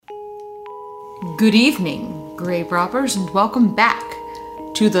Good evening, grave robbers, and welcome back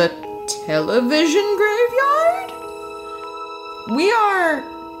to the television graveyard. We are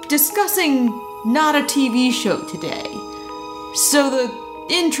discussing not a TV show today, so the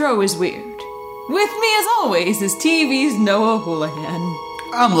intro is weird. With me, as always, is TV's Noah Houlihan.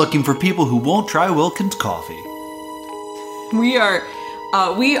 I'm looking for people who won't try Wilkins coffee. We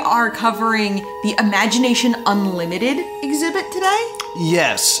are covering the Imagination Unlimited exhibit today.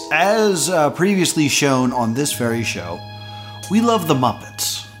 Yes, as previously shown on this very show, we love the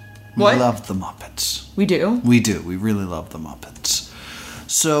Muppets. What? We love the Muppets. We do? We do. We really love the Muppets.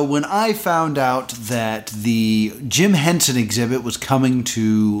 So when I found out that the Jim Henson exhibit was coming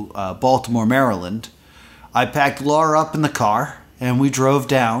to Baltimore, Maryland, I packed Laura up in the car and we drove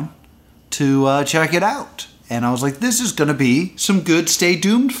down to check it out. And I was like, this is going to be some good Stay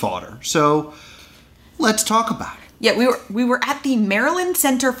Doomed fodder. So let's talk about it. Yeah, we were at the Maryland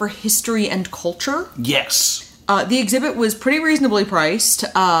Center for History and Culture. Yes. The exhibit was pretty reasonably priced.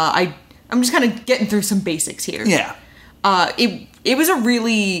 I'm just kind of getting through some basics here. Yeah. It was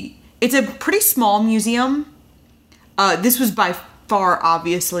it's a pretty small museum. This was by far,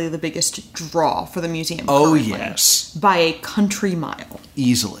 obviously, the biggest draw for the museum. Oh, currently, yes. by a country mile.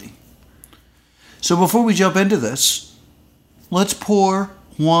 Easily. So before we jump into this, let's pour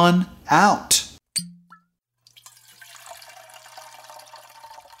one out.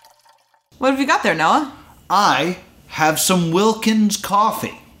 What have you got there, Noah? I have some Wilkins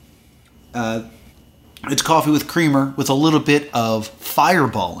coffee. It's coffee with creamer with a little bit of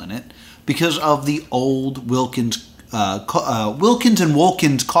Fireball in it because of the old Wilkins and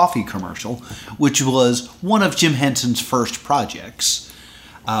Wilkins coffee commercial, which was one of Jim Henson's first projects,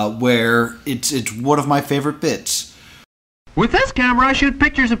 where it's one of my favorite bits. With this camera, I shoot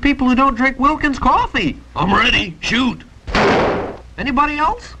pictures of people who don't drink Wilkins coffee. I'm ready. Shoot. Anybody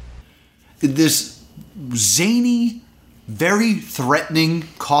else? This zany, very threatening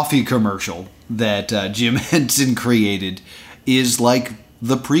coffee commercial that Jim Henson created is like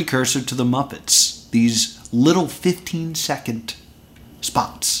the precursor to the Muppets. These little 15-second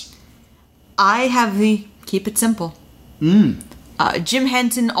spots. I have the keep it simple. Jim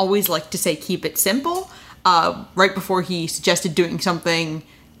Henson always liked to say keep it simple, right before he suggested doing something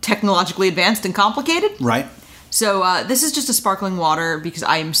technologically advanced and complicated. Right. So this is just a sparkling water because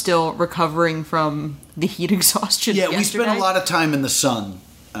I am still recovering from the heat exhaustion. Yeah, we spent a lot of time in the sun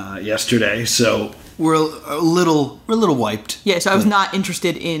yesterday, so we're a little wiped. Yeah, so I was not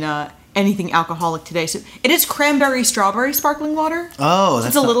interested in anything alcoholic today. So it is cranberry strawberry sparkling water. Oh,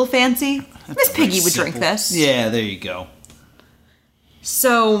 it's a little fancy. Miss Piggy would drink this. Yeah, there you go.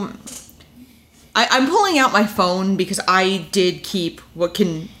 So I'm pulling out my phone because I did keep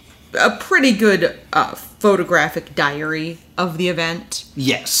a pretty good photographic diary of the event.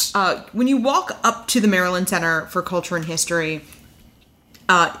 Yes. When you walk up to the Maryland Center for Culture and History,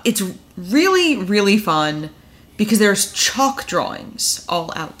 it's really, really fun because there's chalk drawings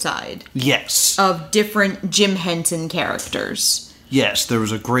all outside. Yes. Of different Jim Henson characters. Yes, there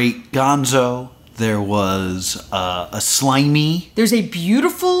was a great Gonzo. There was a Slimy. There's a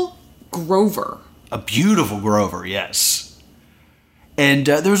beautiful Grover. A beautiful Grover, yes. And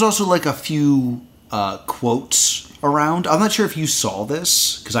there was also like a few quotes around. I'm not sure if you saw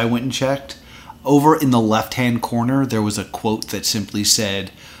this, because I went and checked. Over in the left-hand corner, there was a quote that simply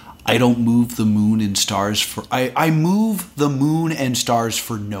said, I don't move the moon and stars for... I move the moon and stars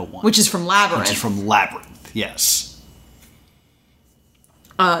for no one. Which is from Labyrinth. Yes.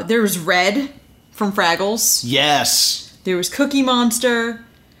 There was Red from Fraggles. Yes. There was Cookie Monster.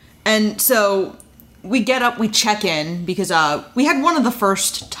 And so we get up, we check in, because we had one of the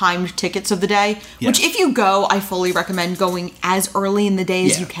first timed tickets of the day, which if you go, I fully recommend going as early in the day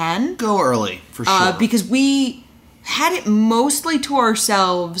as you can. Go early, for sure. Because we had it mostly to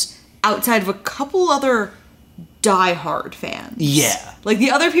ourselves outside of a couple other diehard fans. Yeah. Like, the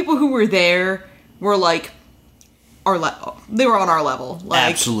other people who were there were, like, they were on our level.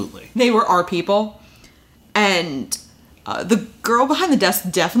 Like, absolutely. They were our people. And the girl behind the desk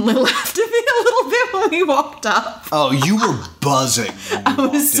definitely laughed at me a little bit when we walked up. Oh, you were buzzing. I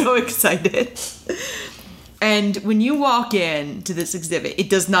was so excited. And when you walk in to this exhibit, it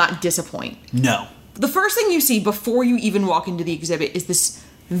does not disappoint. No. The first thing you see before you even walk into the exhibit is this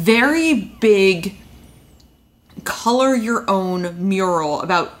very big color your own mural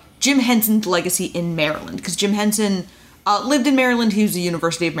about Jim Henson's legacy in Maryland. Because Jim Henson lived in Maryland. He was a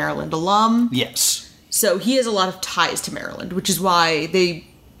University of Maryland alum. Yes. So he has a lot of ties to Maryland, which is why they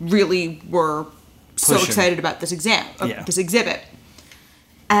really were so excited about this exhibit.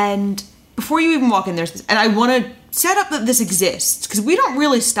 And before you even walk in, there's this, and I want to set up that this exists, because we don't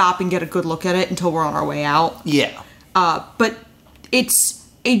really stop and get a good look at it until we're on our way out. Yeah. But it's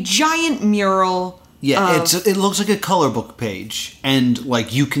a giant mural. Yeah, it looks like a color book page, and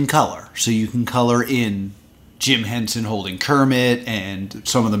like you can color. So you can color in Jim Henson holding Kermit and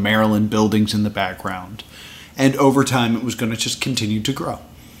some of the Maryland buildings in the background. And over time it was going to just continue to grow.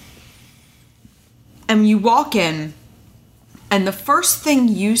 And you walk in, and the first thing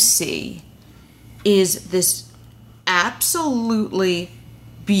you see is this absolutely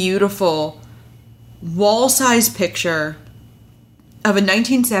beautiful wall-sized picture of a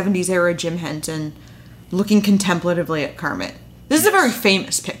 1970s era Jim Henson looking contemplatively at Kermit. This is a very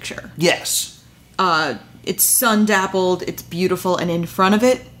famous picture. Yes. It's sun-dappled, it's beautiful, and in front of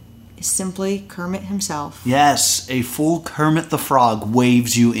it is simply Kermit himself. Yes, a full Kermit the Frog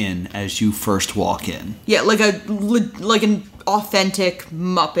waves you in as you first walk in. Yeah, like an authentic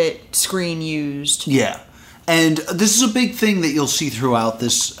Muppet screen used. Yeah. And this is a big thing that you'll see throughout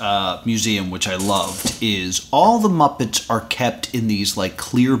this museum, which I loved, is all the Muppets are kept in these like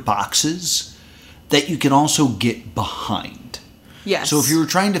clear boxes that you can also get behind. Yes. So if you were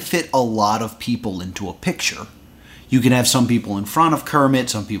trying to fit a lot of people into a picture, you can have some people in front of Kermit,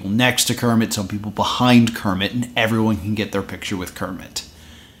 some people next to Kermit, some people behind Kermit, and everyone can get their picture with Kermit.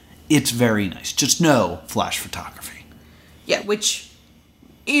 It's very nice. Just no flash photography. Yeah, which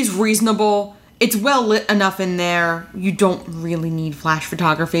is reasonable. It's well lit enough in there. You don't really need flash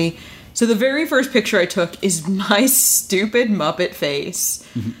photography. So the very first picture I took is my stupid Muppet face.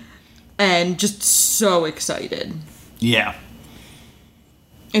 And just so excited. Yeah.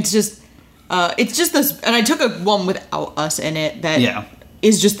 It's just this, and I took one without us in it that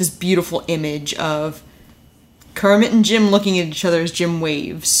is just this beautiful image of Kermit and Jim looking at each other as Jim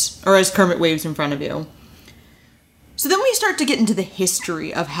waves, or as Kermit waves in front of you. So then we start to get into the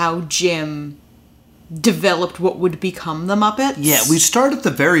history of how Jim developed what would become the Muppets. Yeah, we start at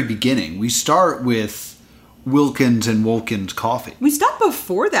the very beginning. We start with Wilkins and Wilkins Coffee. We stop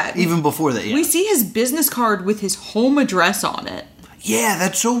before that. Even before that, yeah. We see his business card with his home address on it. Yeah,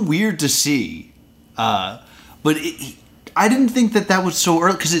 that's so weird to see. But I didn't think that was so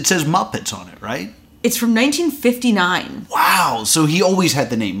early, because it says Muppets on it, right? It's from 1959. Wow, so he always had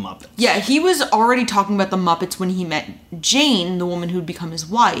the name Muppet. Yeah, he was already talking about the Muppets when he met Jane, the woman who'd become his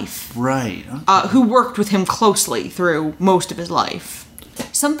wife. Right. Okay. Who worked with him closely through most of his life.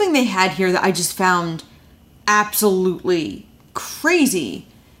 Something they had here that I just found absolutely crazy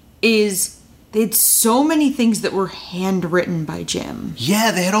is they had so many things that were handwritten by Jim.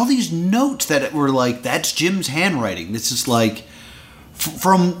 Yeah, they had all these notes that were like, that's Jim's handwriting. This is like,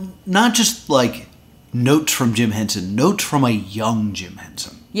 from not just like notes from Jim Henson, notes from a young Jim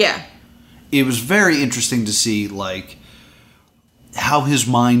Henson. Yeah. It was very interesting to see like how his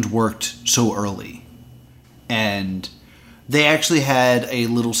mind worked so early. And they actually had a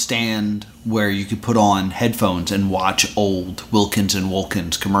little stand where you could put on headphones and watch old Wilkins and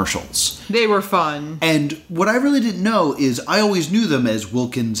Wilkins commercials. They were fun. And what I really didn't know is I always knew them as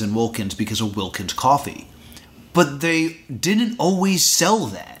Wilkins and Wilkins because of Wilkins Coffee. But they didn't always sell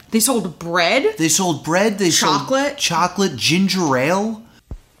that. They sold bread. They sold bread. They sold chocolate, ginger ale.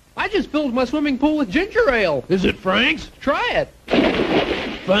 I just filled my swimming pool with ginger ale. Is it Frank's? Try it.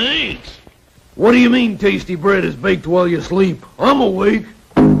 Thanks. What do you mean tasty bread is baked while you sleep? I'm awake.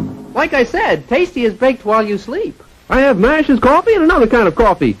 Like I said, tasty is baked while you sleep. I have Mash's coffee and another kind of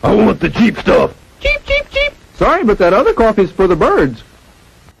coffee. I want the cheap stuff. Cheap, cheap, cheap. Sorry, but that other coffee's for the birds.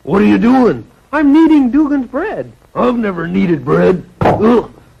 What are you doing? I'm kneading Dugan's bread. I've never kneaded bread.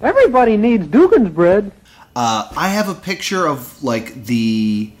 Ugh. Everybody needs Dugan's bread. I have a picture of like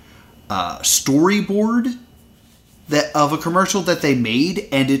the storyboard of a commercial that they made,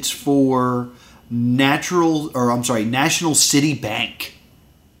 and it's for National City Bank.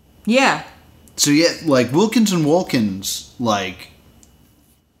 Yeah. So yeah, like Wilkins and Wilkins, like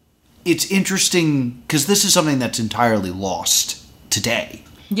it's interesting because this is something that's entirely lost today.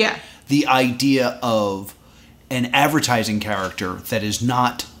 Yeah. The idea of an advertising character that is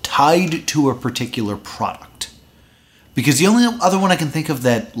not tied to a particular product. Because the only other one I can think of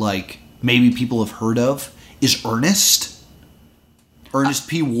that like maybe people have heard of is Ernest. Ernest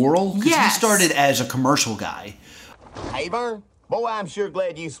P. Worrell. Because he started as a commercial guy. Hey, Vern. Boy, I'm sure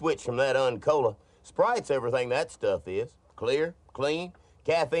glad you switched from that Uncola. Sprite's everything that stuff is. Clear, clean,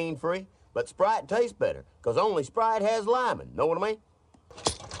 caffeine-free. But Sprite tastes better, because only Sprite has liming. Know what I mean?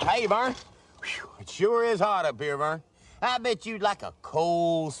 Hey, Vern. Whew, it sure is hot up here, Vern. I bet you'd like a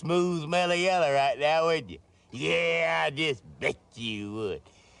cold, smooth mellow yellow right now, wouldn't you? Yeah, I just bet you would.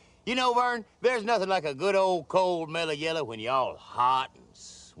 You know, Vern, there's nothing like a good old cold mellow yellow when you're all hot and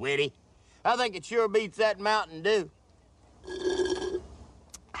sweaty. I think it sure beats that Mountain Dew.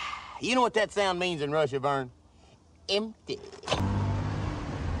 You know what that sound means in Russia, Vern? Empty.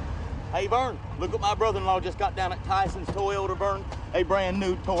 Hey, Vern, look what my brother-in-law just got down at Tyson's Toyota, Vern. A brand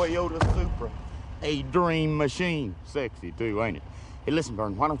new Toyota Supra. A dream machine. Sexy, too, ain't it? Hey, listen,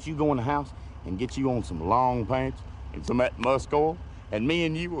 Vern, why don't you go in the house and get you on some long pants and some of that musk oil, and me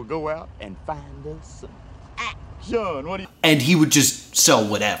and you will go out and find us some action. What do you... And he would just sell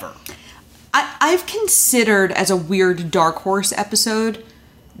whatever. I've considered, as a weird Dark Horse episode,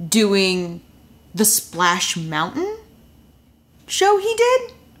 doing the Splash Mountain show he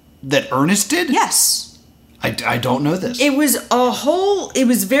did. That Ernest did? Yes. I don't know this. It was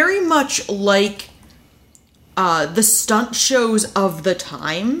very much like the stunt shows of the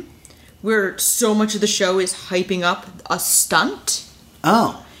time, where so much of the show is hyping up a stunt.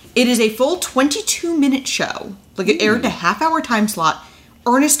 Oh. It is a full 22-minute show. Like, it aired a half-hour time slot.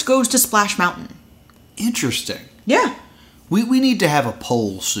 Ernest goes to Splash Mountain. Interesting. Yeah. We need to have a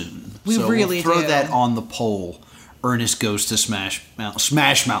poll soon. We really throw do. that on the poll. Ernest goes to Splash Mountain.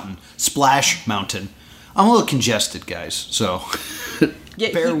 I'm a little congested, guys, so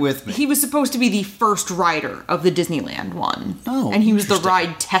bear with me. He was supposed to be the first rider of the Disneyland one. Oh, and he was the interesting.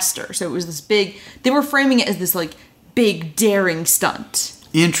 ride tester. So it was this big... They were framing it as this, like, big, daring stunt.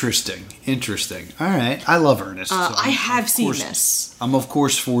 Interesting. All right. I love Ernest. So I have seen this. I'm, of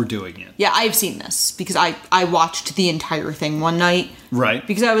course, for doing it. Yeah, I've seen this because I watched the entire thing one night. Right.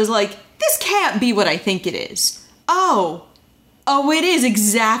 Because I was like, this can't be what I think it is. Oh, it is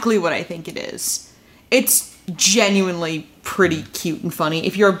exactly what I think it is. It's genuinely pretty cute and funny.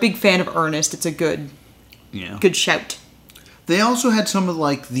 If you're a big fan of Ernest, it's a good shout. They also had some of,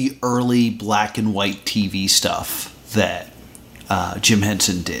 like, the early black and white TV stuff that Jim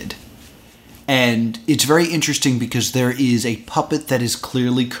Henson did. And it's very interesting because there is a puppet that is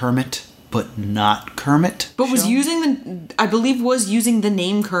clearly Kermit, but not Kermit. But was using the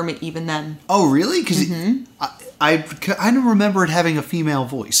name Kermit even then. Oh, really? Because I kind of remember it having a female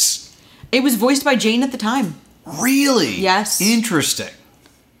voice. It was voiced by Jane at the time. Really? Yes. Interesting.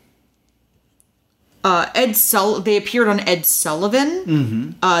 They appeared on Ed Sullivan.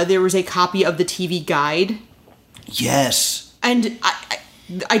 Mm-hmm. There was a copy of the TV guide. Yes. And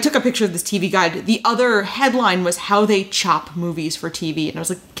I took a picture of this TV guide. The other headline was how they chop movies for TV. And I was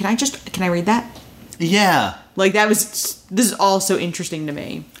like, can I read that? Yeah. Like, this is all so interesting to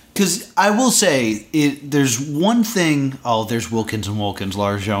me. Because I will say, there's one thing... Oh, there's Wilkins and Wilkins.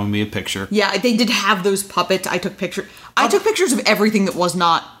 Laura's showing me a picture. Yeah, they did have those puppets. I took pictures of everything that was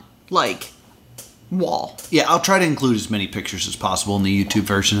not, like, wall. Yeah, I'll try to include as many pictures as possible in the YouTube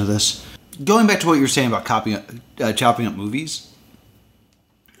version of this. Going back to what you were saying about chopping up movies,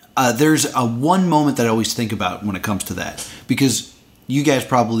 there's one moment that I always think about when it comes to that. Because you guys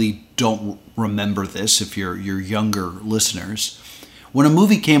probably don't remember this if you're younger listeners. When a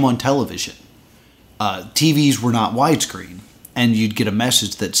movie came on television, TVs were not widescreen, and you'd get a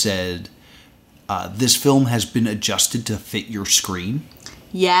message that said, this film has been adjusted to fit your screen.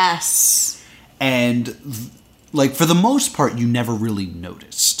 Yes. And, like, for the most part, you never really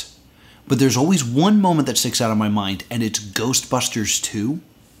noticed. But there's always one moment that sticks out of my mind, and it's Ghostbusters 2.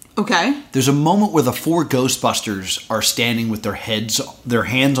 Okay. There's a moment where the four Ghostbusters are standing with their hands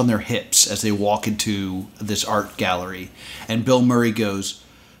on their hips as they walk into this art gallery. And Bill Murray goes,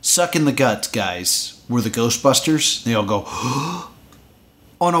 "Suck in the guts, guys. We're the Ghostbusters." They all go,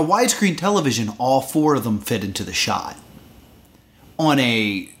 On a widescreen television, all four of them fit into the shot. On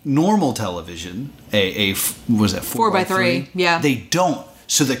a normal television, was it 4x3? Yeah. They don't.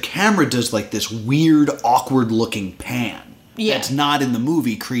 So the camera does like this weird, awkward looking pan. Yeah. That's not in the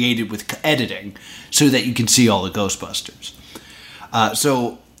movie, created with editing, so that you can see all the Ghostbusters.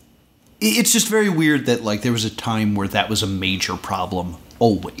 So it's just very weird that like there was a time where that was a major problem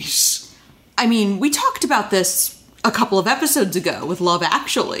always. I mean, we talked about this a couple of episodes ago with Love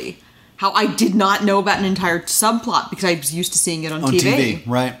Actually. How I did not know about an entire subplot because I was used to seeing it on TV.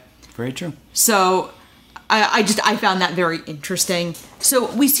 Right. Very true. So I found that very interesting.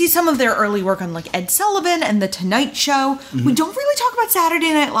 So we see some of their early work on like Ed Sullivan and The Tonight Show. Mm-hmm. We don't really talk about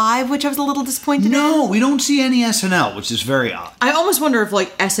Saturday Night Live, which I was a little disappointed in. No, we don't see any SNL, which is very odd. I almost wonder if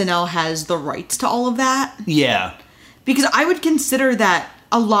like SNL has the rights to all of that. Yeah. Because I would consider that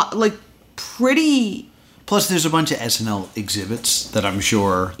a lot, like pretty... Plus, there's a bunch of SNL exhibits that I'm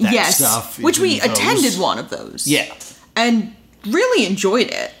sure that stuff is which we in those. attended one of those. Yeah. And really enjoyed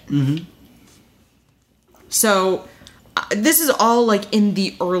it. Mm-hmm. So, this is all, like, in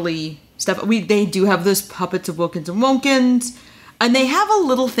the early stuff. They do have those puppets of Wilkins and Wilkins, and they have a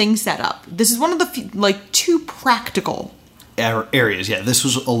little thing set up. This is one of the, two practical areas. Yeah, this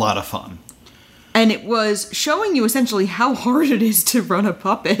was a lot of fun. And it was showing you essentially how hard it is to run a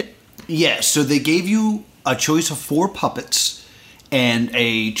puppet. Yeah, so they gave you a choice of 4 puppets and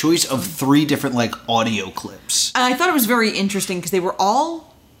a choice of 3 different, like, audio clips. And I thought it was very interesting because they were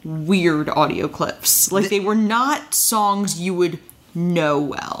all weird audio clips. Like, they were not songs you would know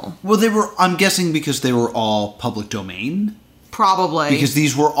well. Well, they were, I'm guessing because they were all public domain. Probably. Because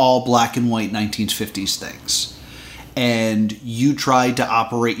these were all black and white 1950s things. And you tried to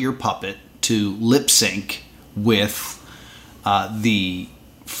operate your puppet to lip sync with the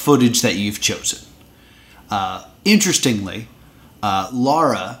footage that you've chosen. Interestingly,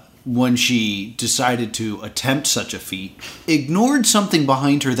 Laura, when she decided to attempt such a feat, ignored something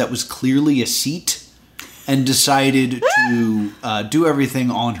behind her that was clearly a seat and decided to do everything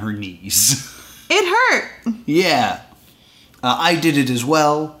on her knees. It hurt. Yeah. I did it as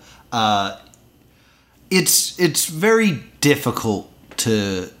well. It's very difficult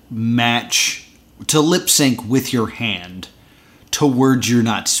to match, to lip sync with your hand to words you're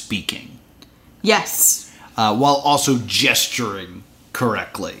not speaking. Yes. While also gesturing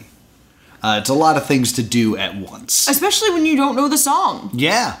correctly. It's a lot of things to do at once. Especially when you don't know the song.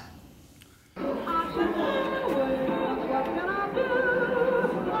 Yeah.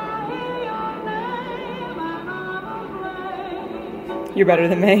 You're better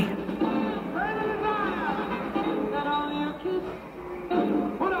than me.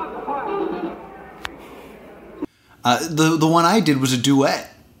 The one I did was a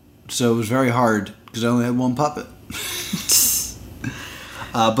duet, so it was very hard because I only had one puppet.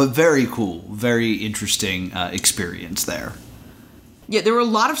 But very cool, very interesting experience there. Yeah, there were a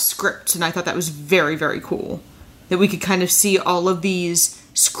lot of scripts, and I thought that was very, very cool. That we could kind of see all of these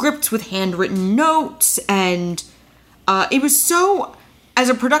scripts with handwritten notes, and it was so... As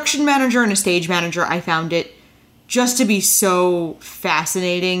a production manager and a stage manager, I found it just to be so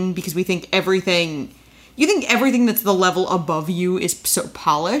fascinating because we think everything... You think everything that's the level above you is so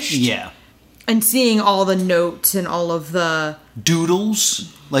polished. Yeah. And seeing all the notes and all of the...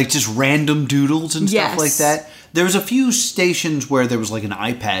 Doodles, like just random doodles and stuff like that. There was a few stations where there was like an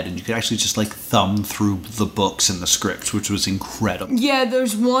iPad and you could actually just like thumb through the books and the scripts, which was incredible. Yeah,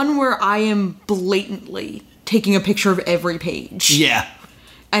 there's one where I am blatantly taking a picture of every page. Yeah.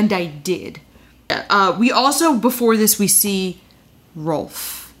 And I did. We also, before this, we see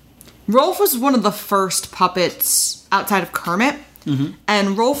Rolf. Rolf was one of the first puppets outside of Kermit. Mm-hmm.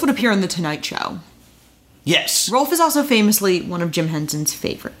 And Rolf would appear on The Tonight Show. Yes. Rolf is also famously one of Jim Henson's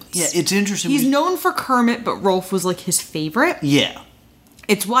favorites. Yeah, it's interesting. He's known for Kermit, but Rolf was like his favorite. Yeah.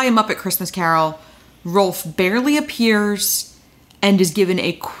 It's why a Muppet Christmas Carol, Rolf barely appears and is given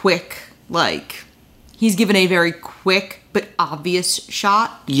a quick, he's given a very quick but obvious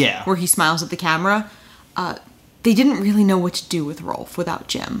shot. Yeah. Where he smiles at the camera. They didn't really know what to do with Rolf without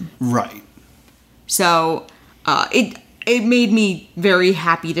Jim. Right. So, it made me very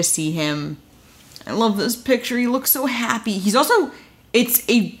happy to see him. I love this picture. He looks so happy. He's also... It's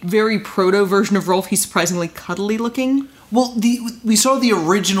a very proto version of Rolf. He's surprisingly cuddly looking. Well, we saw the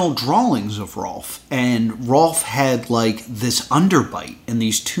original drawings of Rolf, and Rolf had, this underbite and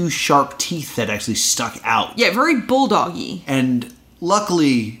these 2 sharp teeth that actually stuck out. Yeah, very bulldoggy. And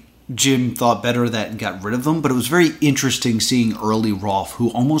luckily, Jim thought better of that and got rid of them, but it was very interesting seeing early Rolf, who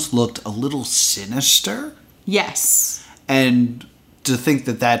almost looked a little sinister. Yes. And to think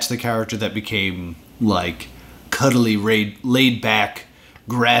that that's the character that became, cuddly, laid-back,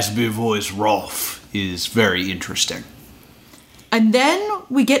 graspy voice Rolf is very interesting. And then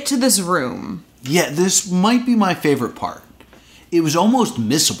we get to this room. Yeah, this might be my favorite part. It was almost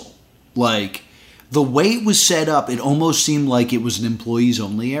missable. The way it was set up, it almost seemed like it was an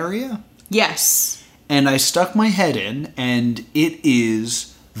employees-only area. Yes. And I stuck my head in, and it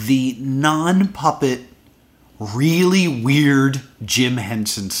is the non-puppet, really weird Jim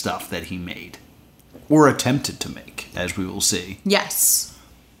Henson stuff that he made. Or attempted to make, as we will see. Yes.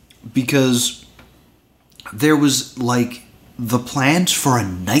 Because there was, the plans for a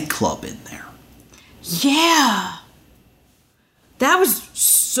nightclub in there. Yeah. That was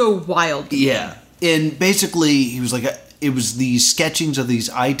so wild. Yeah. And basically, he was it was these sketchings of these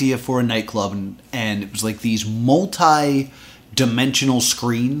idea for a nightclub, and it was these multi-dimensional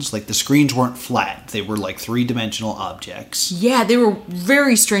screens. The screens weren't flat. They were 3-dimensional objects. Yeah, they were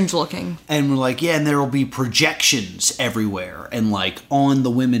very strange looking. And we're and there will be projections everywhere, and on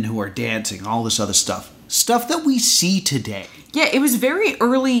the women who are dancing, all this other stuff. Stuff that we see today. Yeah, it was very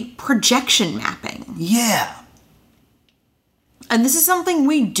early projection mapping. Yeah. And this is something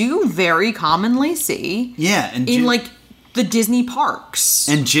we do very commonly see. Yeah, and in the Disney parks.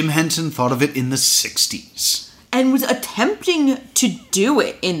 And Jim Henson thought of it in the 60s. and was attempting to do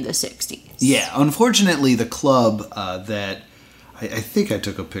it in the 60s. Yeah, unfortunately, the club that I think I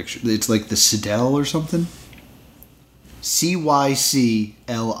took a picture. It's like the Cydlia or something. Cyclia.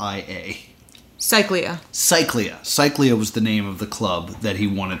 Cyclia was the name of the club that he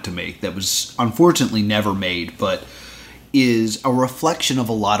wanted to make. That was unfortunately never made, but is a reflection of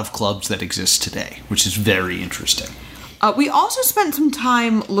a lot of clubs that exist today, which is very interesting. We also spent some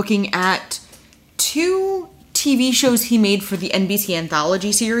time looking at 2 TV shows he made for the NBC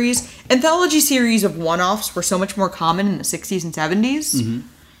anthology series. Anthology series of one-offs were so much more common in the 60s and 70s. Mm-hmm.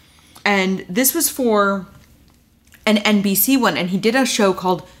 And this was for an NBC one, and he did a show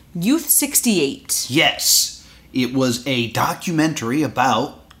called Youth 68. Yes. It was a documentary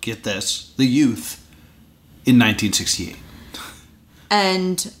about, get this, the youth in 1968.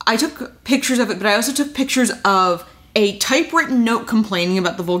 And I took pictures of it, but I also took pictures of a typewritten note complaining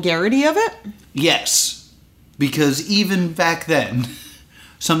about the vulgarity of it. Yes. Because even back then,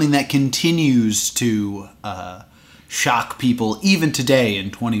 something that continues to shock people, even today in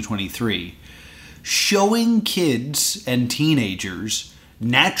 2023, showing kids and teenagers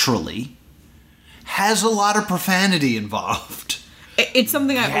naturally has a lot of profanity involved. It's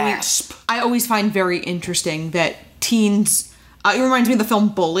something I always find very interesting that teens... it reminds me of the film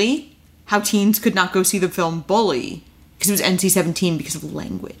Bully, how teens could not go see the film Bully because it was NC-17 because of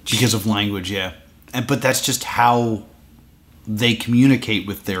language. Because of language, yeah. But that's just how they communicate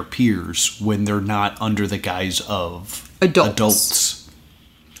with their peers when they're not under the guise of adults.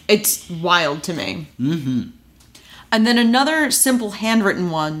 It's wild to me. Mm-hmm. And then another simple handwritten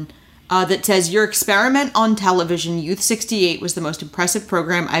one that says, "Your experiment on television, Youth 68, was the most impressive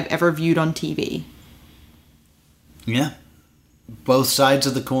program I've ever viewed on TV." Yeah. Both sides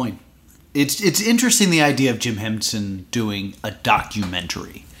of the coin. It's interesting, the idea of Jim Henson doing a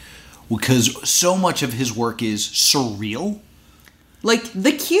documentary, because so much of his work is surreal. Like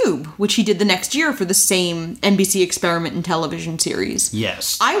The Cube, which he did the next year for the same NBC experiment in television series.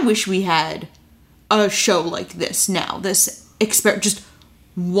 Yes. I wish we had a show like this now. This just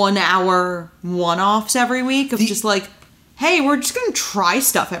 1 hour one-offs every week of just like, hey, we're just going to try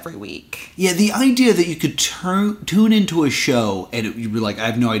stuff every week. Yeah, the idea that you could tune into a show and you'd be like, I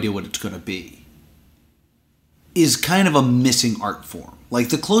have no idea what it's going to be, is kind of a missing art form. Like,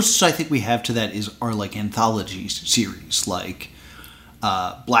 the closest I think we have to that are like anthology series, like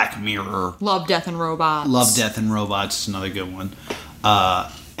Black Mirror. Love, Death, and Robots. Love, Death, and Robots is another good one.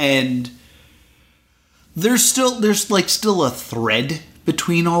 And there's still a thread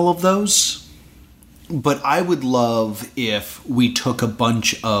between all of those. But I would love if we took a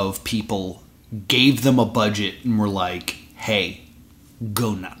bunch of people, gave them a budget, and were like, hey,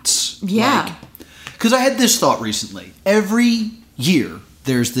 go nuts. Yeah. Because I had this thought recently. Every year,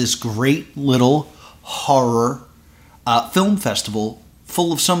 there's this great little horror film festival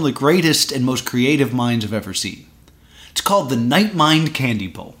full of some of the greatest and most creative minds I've ever seen. It's called the Night Mind Candy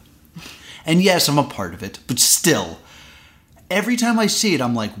Bowl. And yes, I'm a part of it, but still, every time I see it,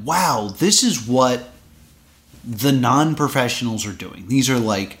 I'm like, wow, this is what the non-professionals are doing. These are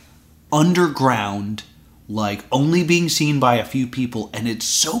like underground, like only being seen by a few people, and it's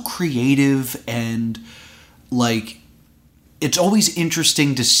so creative, and like it's always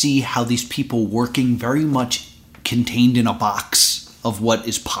interesting to see how these people, working very much contained in a box of what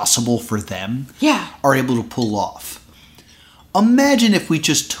is possible for them, are able to pull off. Imagine if we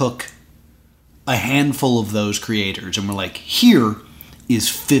just took a handful of those creators and we're like, here is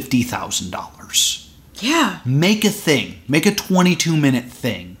 $50,000. Yeah. Make a thing. Make a 22-minute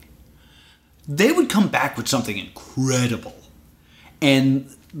thing. They would come back with something incredible. And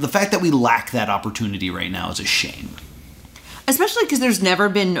the fact that we lack that opportunity right now is a shame. Especially because there's never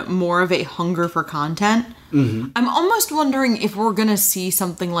been more of a hunger for content. Mm-hmm. I'm almost wondering if we're going to see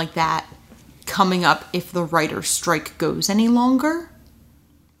something like that coming up if the writer's strike goes any longer.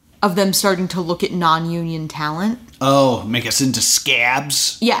 Of them starting to look at non-union talent. Oh, make us into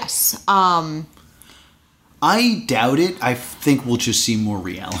scabs? Yes. I doubt it. I think we'll just see more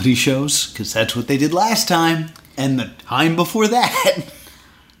reality shows, because that's what they did last time, and the time before that.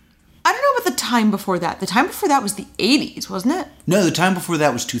 I don't know about the time before that. The time before that was the 80s, wasn't it? No, the time before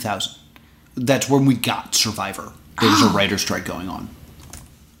that was 2000. That's when we got Survivor. There was a writer's strike going on.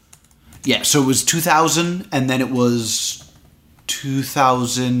 Yeah, so it was 2000, and then it was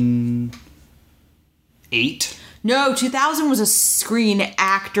 2008? No, 2000 was a Screen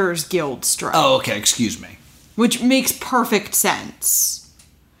Actors Guild strike. Oh, okay, excuse me. Which makes perfect sense.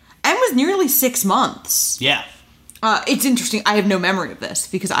 And was nearly 6 months. Yeah. It's interesting. I have no memory of this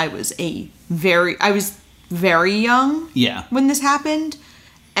because I was very young. Yeah. When this happened,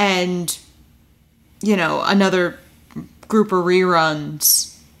 and another group of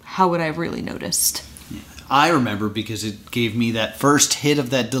reruns, how would I have really noticed? I remember because it gave me that first hit of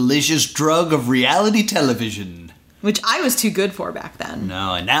that delicious drug of reality television. Which I was too good for back then.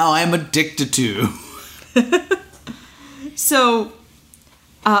 No, and now I'm addicted to. So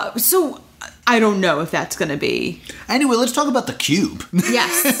I don't know if that's going to be... Anyway, let's talk about The Cube.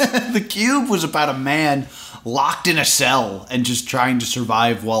 Yes. The Cube was about a man locked in a cell and just trying to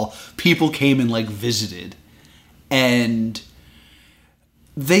survive while people came and, visited. And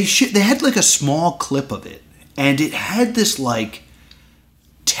they had, a small clip of it. And it had this,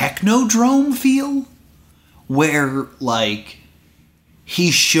 technodrome feel where,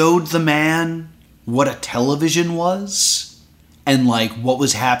 he showed the man what a television was. And, what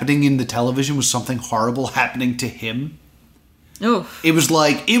was happening in the television was something horrible happening to him. Oof. It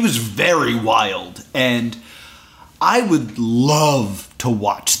was very wild. And I would love to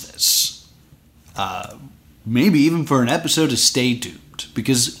watch this. Maybe even for an episode of Stay Tuned.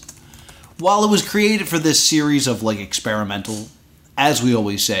 Because while it was created for this series of, experimental, as we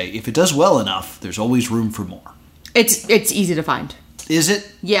always say, if it does well enough, there's always room for more. It's easy to find. Is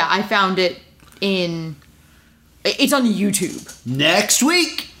it? Yeah, I found it It's on YouTube. Next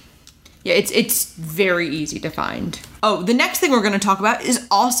week! Yeah, it's very easy to find. Oh, the next thing we're going to talk about is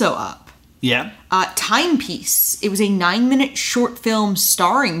also up. Yeah? Timepiece. It was a 9-minute short film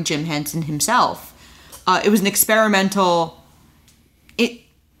starring Jim Henson himself. It was an experimental...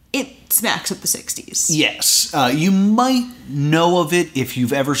 It smacks of the 60s. Yes. You might know of it if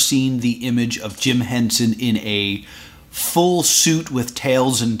you've ever seen the image of Jim Henson in a full suit with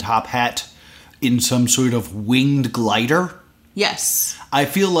tails and top hat in some sort of winged glider. Yes. I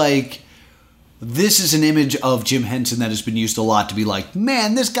feel like this is an image of Jim Henson that has been used a lot to be like,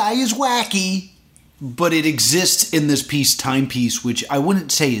 man, this guy is wacky. But it exists in this piece, Timepiece, which I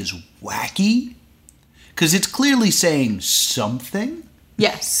wouldn't say is wacky, because it's clearly saying something.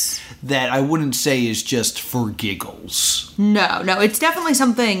 Yes. That I wouldn't say is just for giggles. No, it's definitely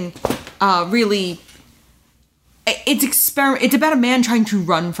something really... It's about a man trying to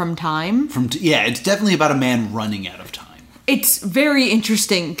run from time. It's definitely about a man running out of time. It's very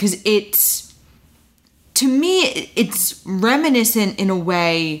interesting because to me, it's reminiscent in a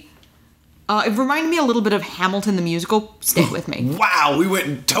way. It reminded me a little bit of Hamilton the musical. Stay with me. Wow, we went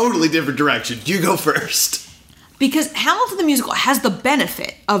in totally different directions. You go first. Because Hamilton the musical has the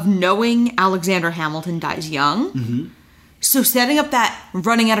benefit of knowing Alexander Hamilton dies young. Mm-hmm. So setting up that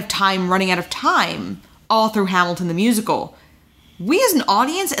running out of time, all through Hamilton the musical. We as an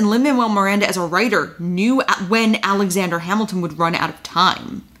audience and Lin-Manuel Miranda as a writer knew when Alexander Hamilton would run out of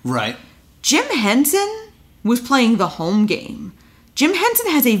time. Right. Jim Henson was playing the home game. Jim Henson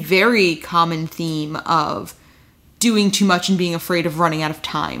has a very common theme of doing too much and being afraid of running out of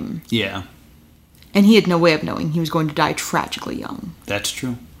time. Yeah. And he had no way of knowing he was going to die tragically young. That's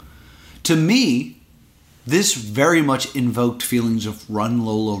true. To me, this very much invoked feelings of Run,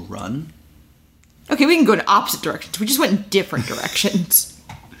 Lola, Run. Okay, we can go in opposite directions. We just went in different directions.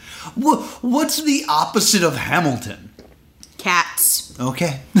 What's the opposite of Hamilton? Cats.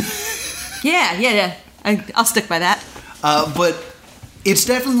 Okay. Yeah. I'll stick by that. But it's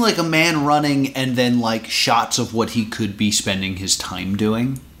definitely like a man running and then shots of what he could be spending his time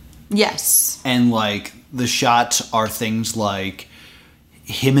doing. Yes. And the shots are things like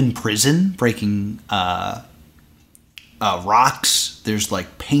him in prison breaking rocks. There's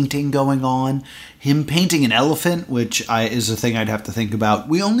painting going on. Him painting an elephant, which is a thing I'd have to think about.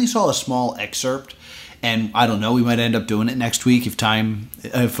 We only saw a small excerpt, and I don't know. We might end up doing it next week if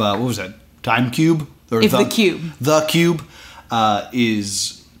what was that? Time Cube or The Cube. The Cube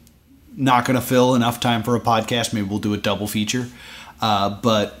is not going to fill enough time for a podcast. Maybe we'll do a double feature.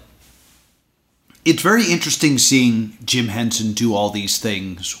 But it's very interesting seeing Jim Henson do all these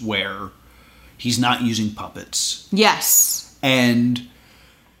things where he's not using puppets. Yes. And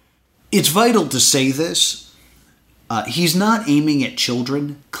it's vital to say this. He's not aiming at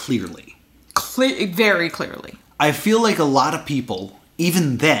children, clearly. Very clearly. I feel like a lot of people,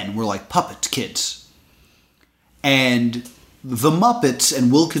 even then, were like, puppets, kids. And the Muppets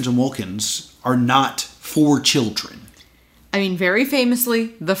and Wilkins are not for children. I mean, very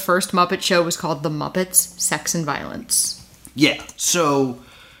famously, the first Muppet show was called The Muppets, Sex and Violence. Yeah, so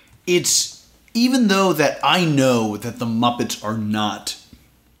it's, even though that I know that the Muppets are not,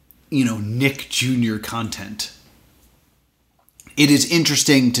 Nick Jr. content, it is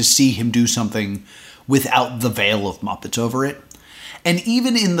interesting to see him do something without the veil of Muppets over it. And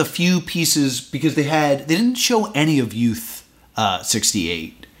even in the few pieces, because they didn't show any of Youth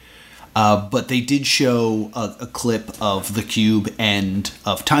 68, but they did show a clip of The Cube and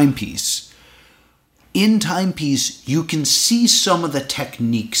of Timepiece. in Timepiece, you can see some of the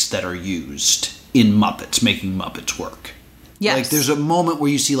techniques that are used in Muppets, making Muppets work. Yes. Like, there's a moment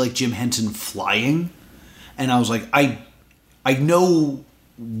where you see, like, Jim Henson flying, and I was like, I know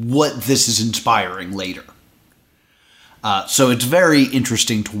what this is inspiring later. So it's very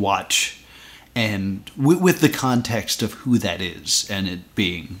interesting to watch, and with the context of who that is, and it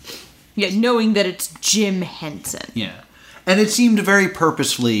being... Yeah, knowing that it's Jim Henson. Yeah. And it seemed very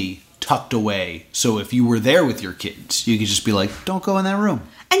purposefully tucked away, so if you were there with your kids, you could just be like, don't go in that room.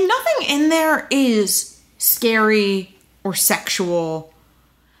 And nothing in there is scary or sexual.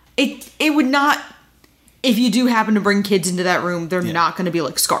 It would not... If you do happen to bring kids into that room, they're not going to be,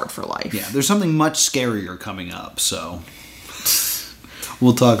 like, scarred for life. Yeah, there's something much scarier coming up, so...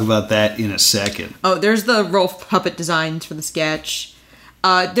 We'll talk about that in a second. Oh, there's the Rolf puppet designs for the sketch.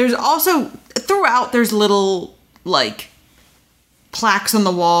 There's also... Throughout, there's little, like, plaques on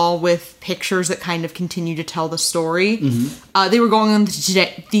the wall with pictures that kind of continue to tell the story. Mm-hmm. They were going on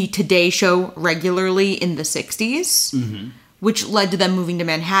the Today Show regularly in the 60s. Mm-hmm. Which led to them moving to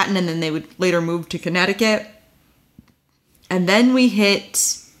Manhattan, and then they would later move to Connecticut. And then we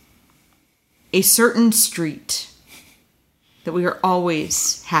hit a certain street that we are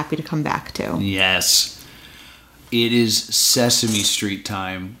always happy to come back to. Yes. It is Sesame Street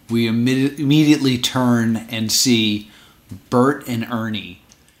time. We immediately turn and see Bert and Ernie.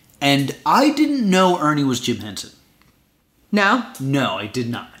 And I didn't know Ernie was Jim Henson. No? No, I did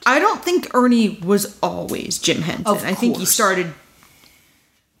not. I don't think Ernie was always Jim Henson. Of I think he course. started...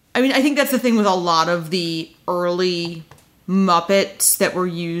 I mean, I think that's the thing with a lot of the early Muppets that were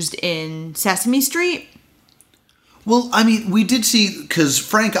used in Sesame Street. Well, I mean, we did see, because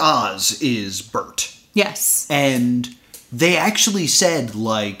Frank Oz is Bert. Yes. And they actually said,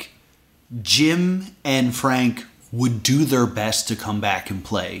 like, Jim and Frank would do their best to come back and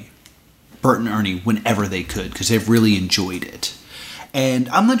play Bert and Ernie whenever they could, because they've really enjoyed it. And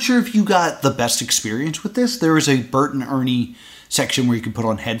I'm not sure if you got the best experience with this. There was a Bert and Ernie section where you could put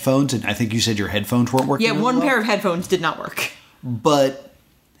on headphones, and I think you said your headphones weren't working. Yeah, one pair of headphones did not work. But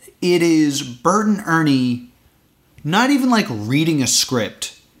it is Bert and Ernie not even like reading a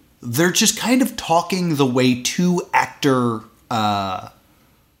script. They're just kind of talking the way two actor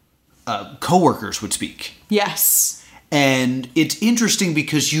co-workers would speak. Yes. And it's interesting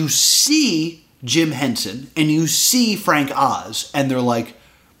because you see Jim Henson and you see Frank Oz, and they're like,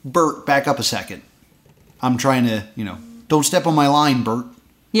 Bert, back up a second. I'm trying to, don't step on my line, Bert.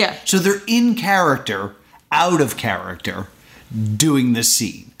 Yeah. So they're in character, out of character, doing this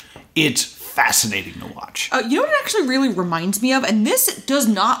scene. It's fascinating to watch. You know what it actually really reminds me of? And this does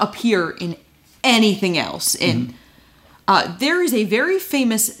not appear in anything else. There is a very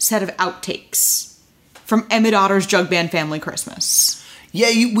famous set of outtakes from Emmett Otter's Jug Band Family Christmas. Yeah,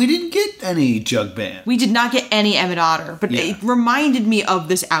 we didn't get any Jug Band. We did not get any Emmett Otter, but it reminded me of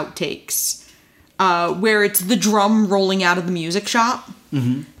this outtakes, where it's the drum rolling out of the music shop,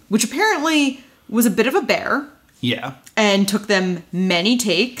 which apparently was a bit of a bear. Yeah. And took them many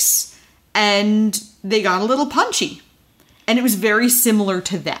takes, and they got a little punchy. And it was very similar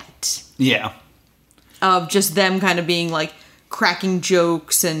to that. Yeah. Of just them kind of being like cracking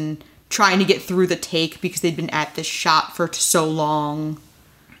jokes and trying to get through the take because they'd been at this shot for so long.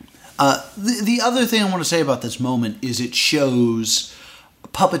 The other thing I want to say about this moment is it shows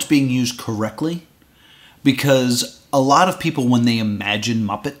puppets being used correctly, because a lot of people, when they imagine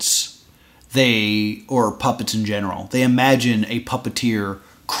Muppets, or puppets in general, they imagine a puppeteer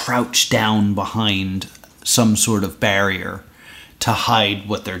crouched down behind some sort of barrier to hide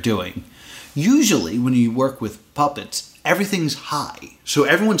what they're doing. Usually, when you work with puppets, everything's high. So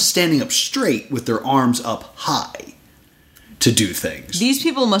everyone's standing up straight with their arms up high to do things. These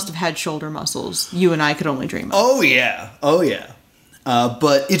people must have had shoulder muscles you and I could only dream of. Oh, yeah. Oh, yeah.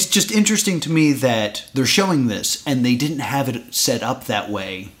 But it's just interesting to me that they're showing this, and they didn't have it set up that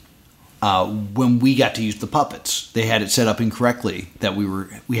way when we got to use the puppets. They had it set up incorrectly that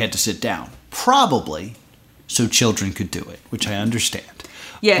we had to sit down. Probably so children could do it, which I understand.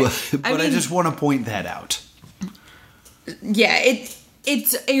 Yeah. But I just want to point that out. Yeah,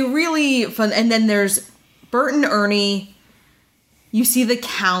 it's a really fun... And then there's Bert and Ernie. You see the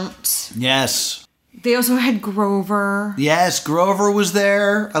Count. Yes. They also had Grover. Yes, Grover was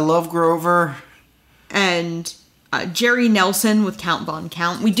there. I love Grover. And Jerry Nelson with Count Von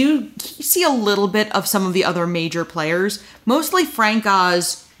Count. We do see a little bit of some of the other major players. Mostly Frank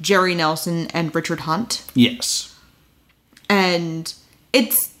Oz, Jerry Nelson, and Richard Hunt. Yes. And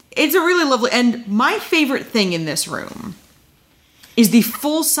it's a really lovely... And my favorite thing in this room is the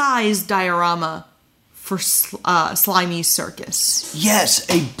full-size diorama for Slimy's circus. Yes,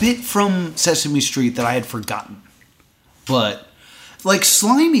 a bit from Sesame Street that I had forgotten. But, like,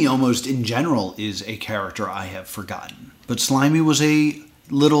 Slimy almost in general is a character I have forgotten. But Slimy was a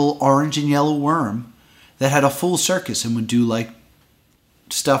little orange and yellow worm that had a full circus and would do, like,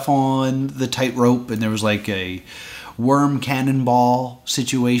 stuff on the tightrope, and there was, like, a worm cannonball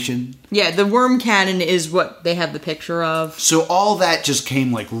situation. Yeah, the worm cannon is what they have the picture of. So all that just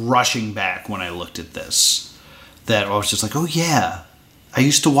came, like, rushing back when I looked at this. That I was just like, oh, yeah, I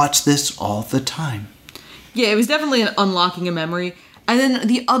used to watch this all the time. Yeah, it was definitely an unlocking a memory. And then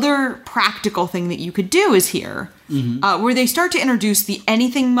the other practical thing that you could do is here, where they start to introduce the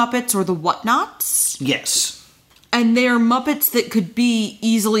Anything Muppets or the Whatnots. Yes. And they're Muppets that could be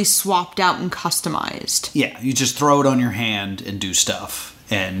easily swapped out and customized. Yeah, you just throw it on your hand and do stuff.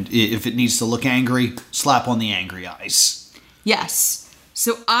 And if it needs to look angry, slap on the angry eyes. Yes.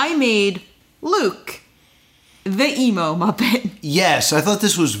 So I made Luke, the emo Muppet. Yes, I thought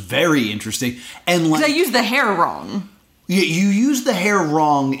this was very interesting. And like, Because I used the hair wrong. you use the hair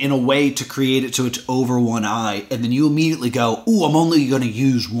wrong in a way to create it so it's over one eye, and then you immediately go, ooh, I'm only going to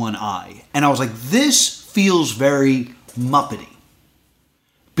use one eye. And I was like, this feels very Muppety.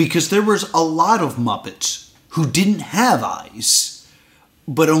 Because there was a lot of Muppets who didn't have eyes,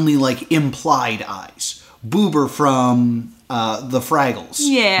 but only like implied eyes. Boober from the Fraggles,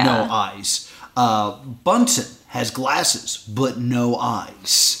 Yeah. no eyes. Bunsen has glasses, but no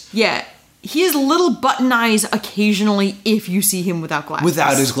eyes. Yeah. He has little button eyes occasionally if you see him without glasses.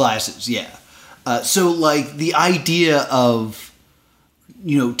 Without his glasses, yeah. So, like, the idea of,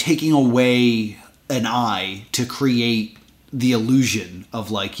 taking away an eye to create the illusion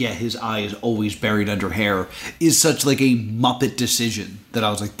of, like, yeah, his eye is always buried under hair is such, like, a Muppet decision that I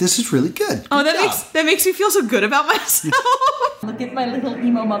was like, this is really good. Oh, Good job. that makes me feel so good about myself. Look at my little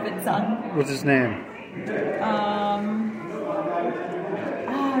emo Muppet son. What's his name?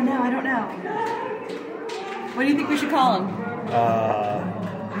 Oh, no, I don't know. What do you think we should call him?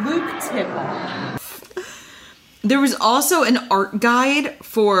 Luke Tipple. There was also an art guide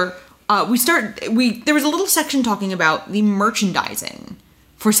for... there was a little section talking about the merchandising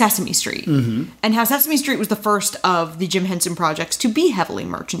for Sesame Street. Mm-hmm. And how Sesame Street was the first of the Jim Henson projects to be heavily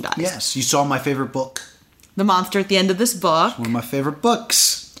merchandised. Yes, you saw my favorite book. The monster at the end of this book. One of my favorite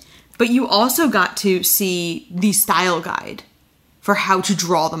books. But you also got to see the style guide for how to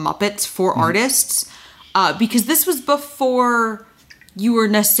draw the Muppets for artists. Because this was before you were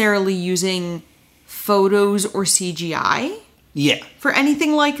necessarily using photos or CGI. Yeah. For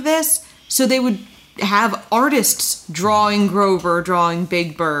anything like this. So they would have artists drawing Grover, drawing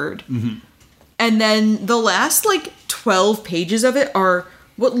Big Bird. Mm-hmm. And then the last, 12 pages of it are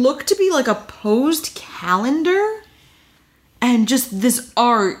what look to be like a posed calendar. And just this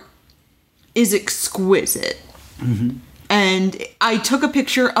art is exquisite. Mm-hmm. And I took a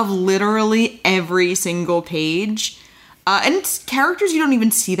picture of literally every single page. And it's characters you don't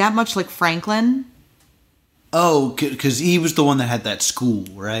even see that much, like Franklin. Oh, because he was the one that had that school,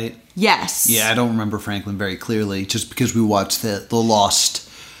 right? Yes. Yeah, I don't remember Franklin very clearly, just because we watched the Lost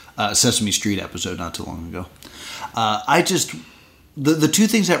Sesame Street episode not too long ago. The two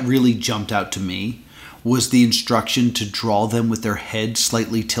things that really jumped out to me was the instruction to draw them with their head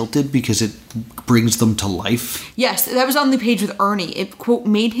slightly tilted because it brings them to life. Yes, that was on the page with Ernie. It, quote,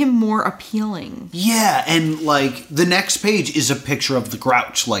 made him more appealing. Yeah, and, the next page is a picture of the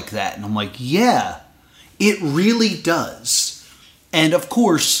Grouch like that. And I'm like, yeah, it really does. And, of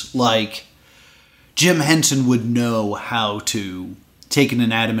course, Jim Henson would know how to take an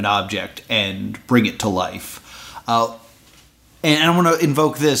inanimate object and bring it to life. And I want to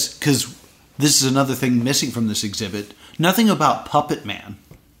invoke this because this is another thing missing from this exhibit. Nothing about Puppet Man.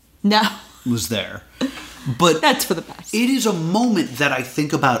 No. Was there. But that's for the best. It is a moment that I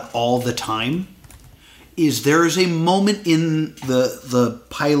think about all the time. There is a moment in the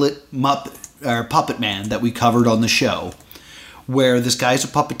pilot Puppet Man that we covered on the show where this guy's a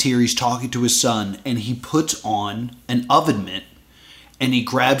puppeteer, he's talking to his son, and he puts on an oven mitt and he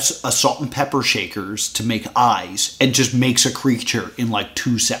grabs a salt and pepper shakers to make eyes and just makes a creature in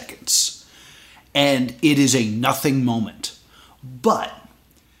 2 seconds. And it is a nothing moment. But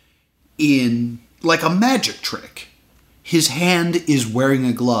in a magic trick, his hand is wearing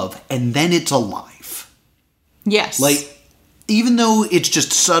a glove and then it's alive. Yes. Even though it's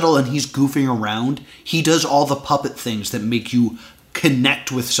just subtle and he's goofing around, he does all the puppet things that make you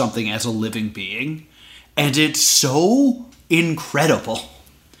connect with something as a living being. And it's so incredible.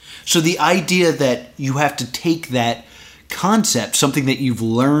 So the idea that you have to take that concept, something that you've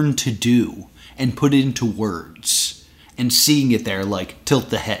learned to do, and put it into words, and seeing it there, tilt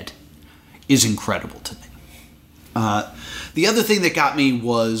the head, is incredible to me. The other thing that got me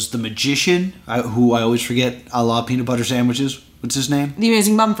was the magician, who I always forget, a la peanut butter sandwiches. What's his name? The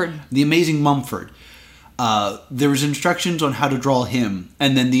Amazing Mumford. The Amazing Mumford. There was instructions on how to draw him,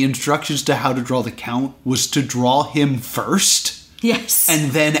 and then the instructions to how to draw the Count was to draw him first. Yes.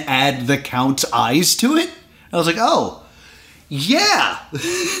 And then add the Count's eyes to it. I was like, oh, yeah,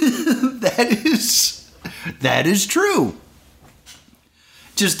 that is true.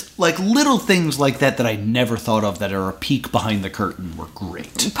 Just like little things like that I never thought of that are a peek behind the curtain were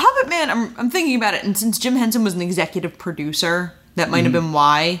great. Puppet Man, I'm thinking about it, and since Jim Henson was an executive producer, that might have been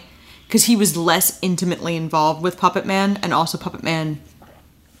why, because he was less intimately involved with Puppet Man, and also Puppet Man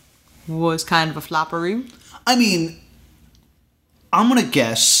was kind of a flopperoo. I mean, I'm going to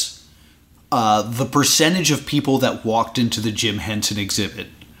guess the percentage of people that walked into the Jim Henson exhibit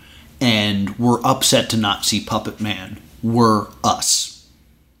and were upset to not see Puppet Man were us.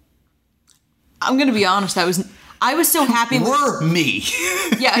 I'm gonna be honest. I was so happy. Me.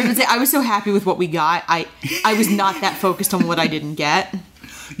 Yeah, I would say I was so happy with what we got. I was not that focused on what I didn't get.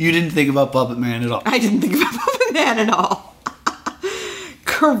 You didn't think about Puppet Man at all. I didn't think about Puppet Man at all.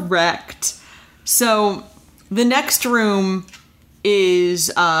 Correct. So the next room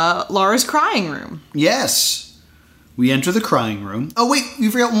is Laura's crying room. Yes. We enter the crying room. Oh wait,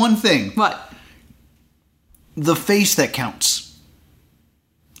 you forgot one thing. What? The face that counts.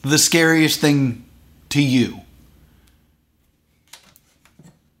 The scariest thing to you.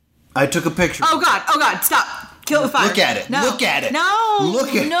 I took a picture. Oh God, stop. Kill the fire. Look at it. No. Look at it. No. Look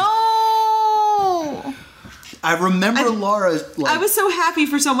at it. No. I remember Laura. I was so happy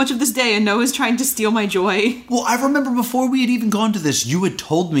for so much of this day, and Noah's trying to steal my joy. Well, I remember before we had even gone to this, you had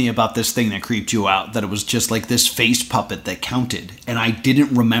told me about this thing that creeped you out, that it was just like this face puppet that counted, and I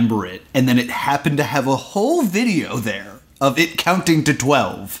didn't remember it. And then it happened to have a whole video there of it counting to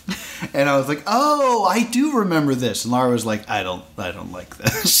 12. And I was like, oh, I do remember this. And Laura was like, I don't like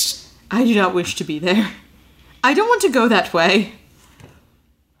this. I do not wish to be there. I don't want to go that way.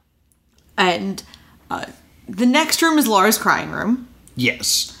 And the next room is Laura's crying room.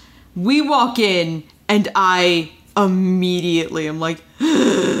 Yes. We walk in, and I immediately am like,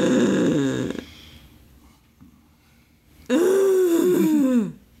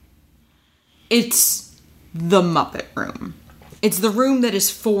 it's the Muppet room. It's the room that is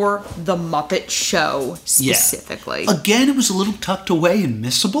for the Muppet Show specifically. Yeah. Again, it was a little tucked away and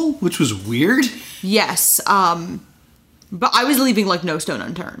missable, which was weird. Yes, but I was leaving like no stone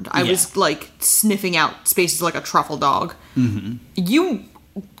unturned. I was like sniffing out spaces like a truffle dog. Mm-hmm. You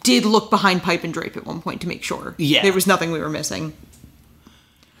did look behind Pipe and Drape at one point to make sure there was nothing we were missing.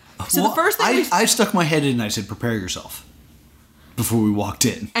 So the first thing I stuck my head in and I said, prepare yourself, before we walked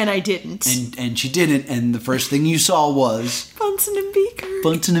in. And I didn't. And she didn't, and the first thing you saw was Bunsen and Beaker.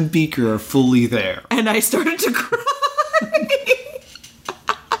 Bunsen and Beaker are fully there. And I started to cry.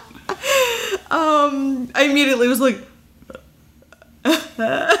 I immediately was like,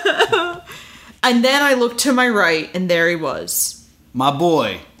 and then I looked to my right, and there he was. My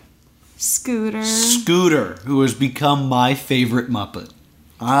boy. Scooter, who has become my favorite Muppet.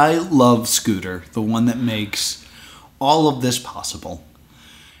 I love Scooter, the one that makes all of this possible.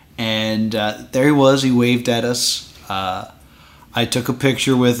 And there he was. He waved at us. I took a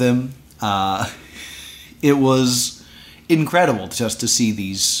picture with him. It was incredible just to see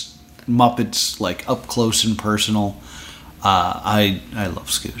these Muppets like up close and personal. I love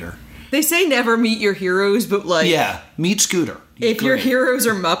Scooter. They say never meet your heroes, but like... Yeah, meet Scooter. If your heroes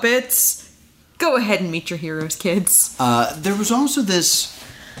are Muppets, go ahead and meet your heroes, kids. There was also this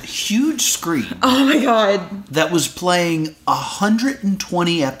huge screen. Oh my god. That was playing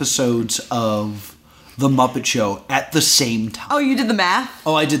 120 episodes of The Muppet Show at the same time. Oh, you did the math?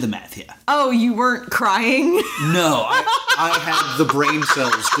 Oh, I did the math, yeah. Oh, you weren't crying? No, I had the brain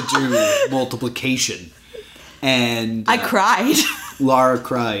cells to do multiplication. And I cried. Laura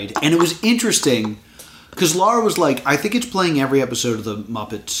cried. And it was interesting, because Laura was like, I think it's playing every episode of The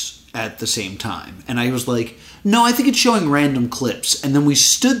Muppets at the same time. And I was like, no, I think it's showing random clips. And then we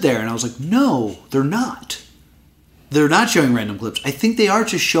stood there and I was like, no, they're not. They're not showing random clips. I think they are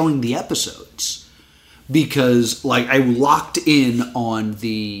just showing the episodes. Because, like, I locked in on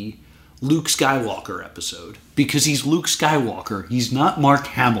the Luke Skywalker episode. Because he's Luke Skywalker. He's not Mark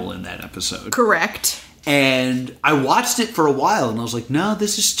Hamill in that episode. Correct. And I watched it for a while and I was like, no,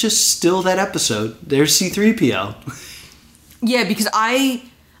 this is just still that episode. There's C-3PO. Yeah, because I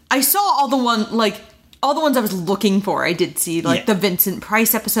saw all the ones I was looking for. I did see the Vincent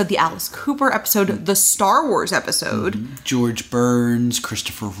Price episode, the Alice Cooper episode, the Star Wars episode. Mm-hmm. George Burns,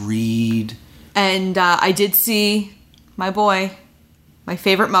 Christopher Reed. And I did see my boy, My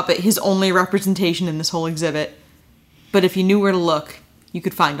favorite Muppet, his only representation in this whole exhibit. But if you knew where to look, you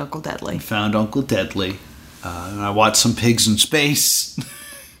could find Uncle Deadly. I found Uncle Deadly. And I watched some pigs in space.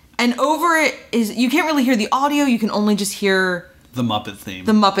 And over it is, you can't really hear the audio, you can only just hear the Muppet theme.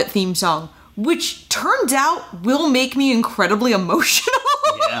 The Muppet theme song, which turns out will make me incredibly emotional.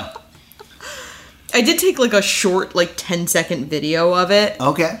 Yeah. I did take like a short, like 10-second video of it.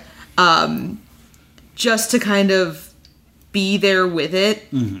 Okay. Just to kind of be there with it.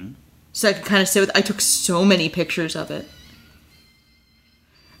 Mm-hmm. So I could kind of sit with it. I took so many pictures of it.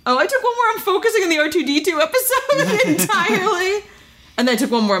 Oh, I took one where I'm focusing on the R2-D2 episode entirely. And then I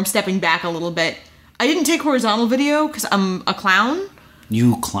took one where I'm stepping back a little bit. I didn't take horizontal video because I'm a clown.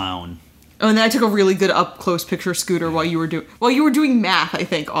 You clown. Oh, and then I took a really good up-close picture of Scooter while you were doing math, I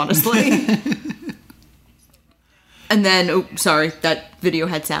think, honestly. And then, oh, sorry, that video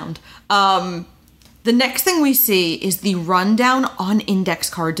had sound. The next thing we see is the rundown on index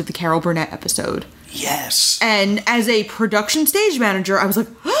cards of the Carol Burnett episode. Yes. And as a production stage manager, I was like,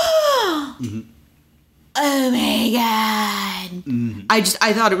 mm-hmm. Oh my god. Mm-hmm.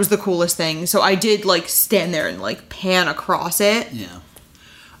 I thought it was the coolest thing. So I did like stand there and like pan across it. Yeah.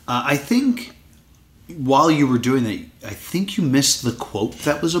 I think while you were doing that, I think you missed the quote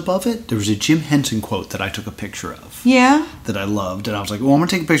that was above it. There was a Jim Henson quote that I took a picture of. Yeah. That I loved. And I was like, well, I'm going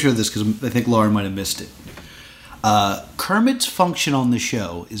to take a picture of this because I think Laura might have missed it. Kermit's function on the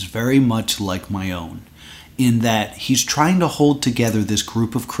show is very much like my own, in that he's trying to hold together this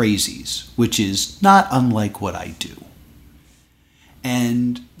group of crazies, which is not unlike what I do.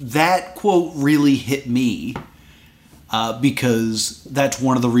 And that quote really hit me because that's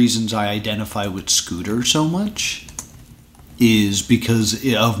one of the reasons I identify with Scooter so much, is because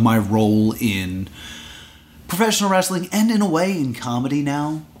of my role in professional wrestling and in a way in comedy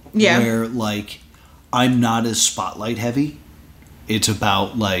now. Yeah. Where, like, I'm not as spotlight heavy. It's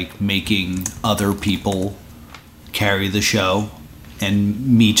about, like, making other people carry the show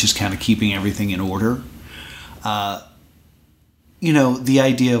and me just kind of keeping everything in order. You know, the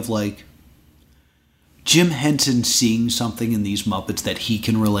idea of, like, Jim Henson seeing something in these Muppets that he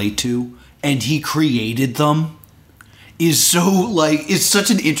can relate to, and he created them, is so, like, it's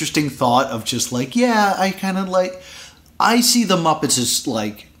such an interesting thought of just, like, yeah, I kind of, like, I see the Muppets as,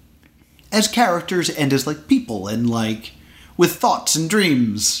 like, as characters and as, like, people, and, like, with thoughts and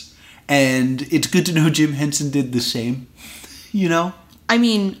dreams. And it's good to know Jim Henson did the same, you know? I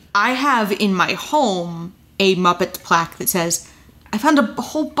mean, I have in my home a Muppet plaque that says, I found a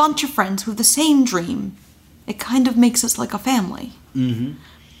whole bunch of friends with the same dream. It kind of makes us like a family. Mm-hmm.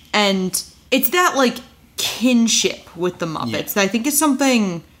 And it's that, like, kinship with the Muppets that I think is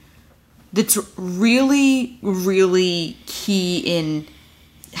something that's really, really key in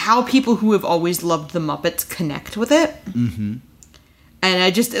how people who have always loved the Muppets connect with it. Mm-hmm. And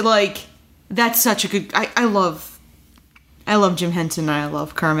I just, like, that's such a good... I love Jim Henson and I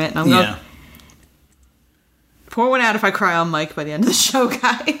love Kermit. And I'm going to pour one out if I cry on mic by the end of the show,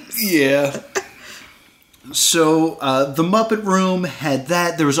 guys. Yeah. So, the Muppet Room had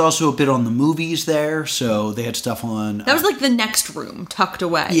that. There was also a bit on the movies there, so they had stuff on... That was like the next room, tucked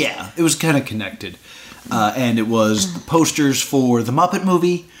away. Yeah, it was kind of connected. And it was posters for the Muppet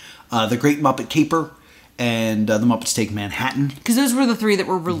movie, The Great Muppet Caper, and The Muppets Take Manhattan. Because those were the three that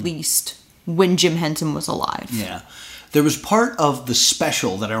were released when Jim Henson was alive. Yeah. There was part of the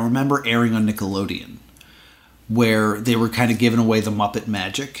special that I remember airing on Nickelodeon, where they were kind of giving away the Muppet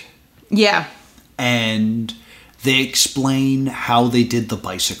magic. Yeah. And they explain how they did the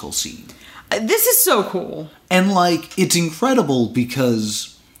bicycle scene. This is so cool. And, like, it's incredible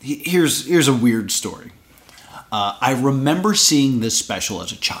because here's a weird story. I remember seeing this special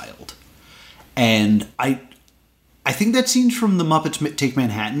as a child. And I think that scene's from the Muppets Take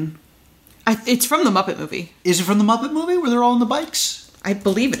Manhattan. It's from the Muppet movie. Is it from the Muppet movie where they're all on the bikes? I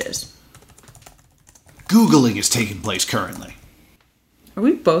believe it is. Googling is taking place currently. Are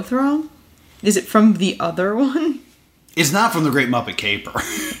we both wrong? Is it from the other one? It's not from The Great Muppet Caper.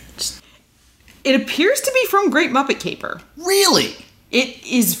 It appears to be from Great Muppet Caper. Really? It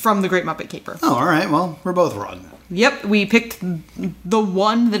is from The Great Muppet Caper. Oh, all right. Well, we're both wrong then. Yep, we picked the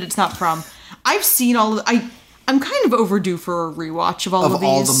one that it's not from. I've seen all of... I'm kind of overdue for a rewatch of all of these. Of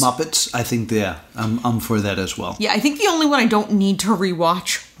all the Muppets, I think, yeah, I'm for that as well. Yeah, I think the only one I don't need to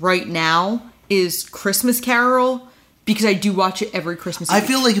rewatch right now is Christmas Carol, because I do watch it every Christmas Eve. I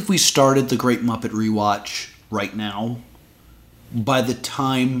feel like if we started the Great Muppet rewatch right now, by the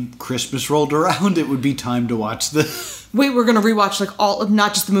time Christmas rolled around, it would be time to watch the... Wait, we're going to rewatch, like, all of,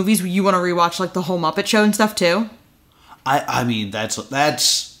 not just the movies, you want to rewatch, like, the whole Muppet Show and stuff, too? I mean, that's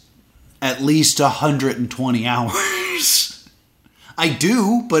at least 120 hours. I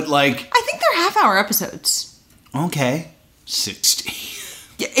do, but like... I think they're half-hour episodes. Okay. 60.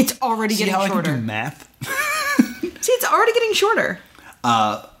 Yeah, it's already getting shorter. See how I can do math? See, it's already getting shorter.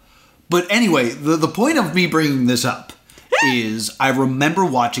 But anyway, the point of me bringing this up is I remember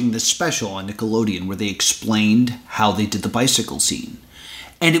watching this special on Nickelodeon where they explained how they did the bicycle scene.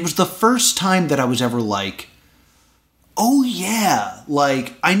 And it was the first time that I was ever like, oh yeah,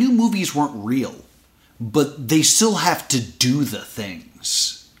 like, I knew movies weren't real, but they still have to do the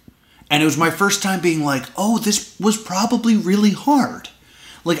things. And it was my first time being like, oh, this was probably really hard.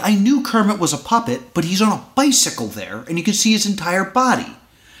 Like, I knew Kermit was a puppet, but he's on a bicycle there, and you can see his entire body.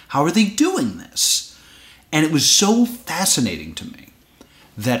 How are they doing this? And it was so fascinating to me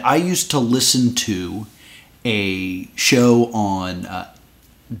that I used to listen to a show on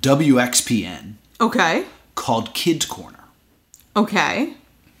WXPN. Okay. Called Kids Corner. Okay.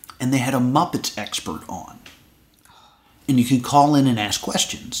 And they had a Muppets expert on. And you could call in and ask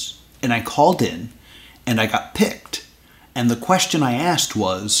questions. And I called in, and I got picked. And the question I asked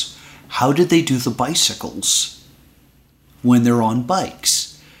was, how did they do the bicycles when they're on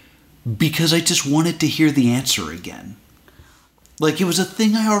bikes? Because I just wanted to hear the answer again. Like, it was a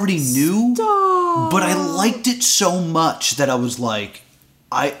thing I already knew, but I liked it so much that I was like,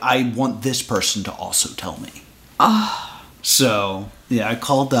 I want this person to also tell me. So, yeah, I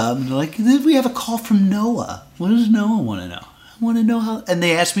called up and they're like, we have a call from Noah. What does Noah want to know? I want to know how... And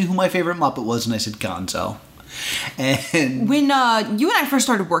they asked me who my favorite Muppet was, and I said Gonzo. And... When you and I first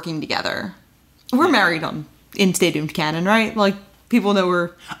started working together, we're married in Stadium Canon, right? Like, people know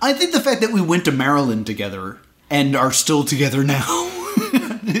we're... I think the fact that we went to Maryland together and are still together now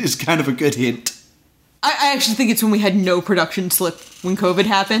is kind of a good hint. I actually think it's when we had no production slip when COVID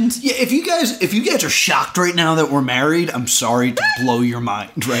happened. Yeah, if you guys are shocked right now that we're married, I'm sorry to blow your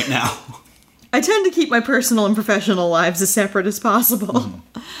mind right now. I tend to keep my personal and professional lives as separate as possible.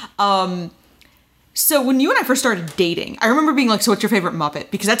 So when you and I first started dating, I remember being like, so what's your favorite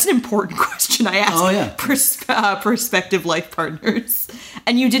Muppet? Because that's an important question I asked prospective life partners.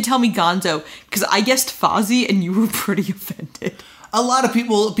 And you did tell me Gonzo, because I guessed Fozzie and you were pretty offended. A lot of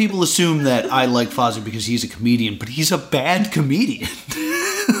people assume that I like Fozzie because he's a comedian, but he's a bad comedian.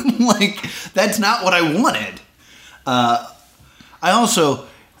 Like, that's not what I wanted. I also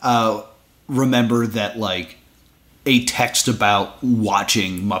remember that, like, a text about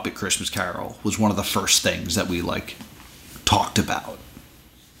watching Muppet Christmas Carol was one of the first things that we, like, talked about.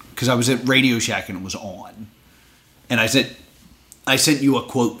 Because I was at Radio Shack and it was on. And I sent you a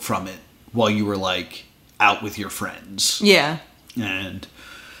quote from it while you were, like, out with your friends. Yeah. And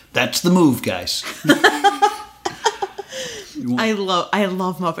that's the move, guys. I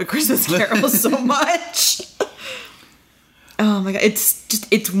love Muppet Christmas Carol so much. Oh my god,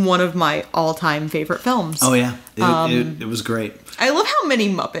 it's one of my all-time favorite films. Oh yeah, it was great. I love how many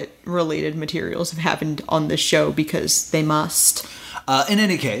Muppet-related materials have happened on this show because they must. In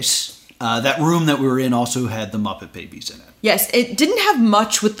any case, that room that we were in also had the Muppet Babies in it. Yes, it didn't have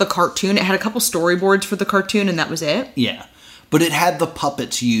much with the cartoon. It had a couple storyboards for the cartoon, and that was it. Yeah. But it had the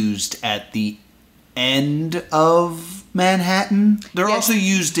puppets used at the end of Manhattan. They're also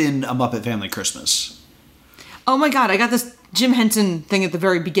used in A Muppet Family Christmas. Oh my god, I got this Jim Henson thing at the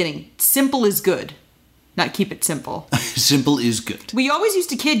very beginning. Simple is good. Not keep it simple. Simple is good. We always used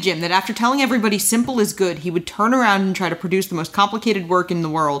to kid Jim that after telling everybody simple is good, he would turn around and try to produce the most complicated work in the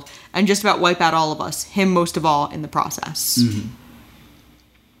world and just about wipe out all of us, him most of all, in the process. Mm-hmm.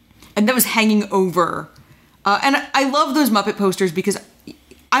 And that was hanging over... and I love those Muppet posters because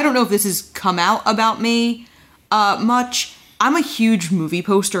I don't know if this has come out about me much. I'm a huge movie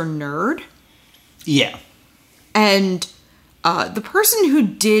poster nerd. Yeah. And the person who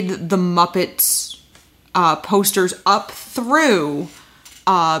did the Muppets posters up through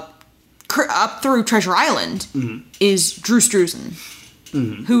Treasure Island is Drew Struzan,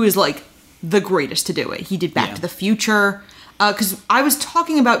 who is like the greatest to do it. He did Back to the Future. Because I was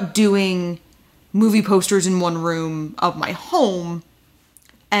talking about doing movie posters in one room of my home,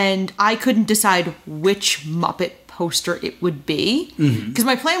 and I couldn't decide which Muppet poster it would be. Because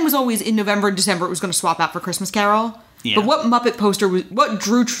my plan was always in November and December it was going to swap out for Christmas Carol. Yeah. But what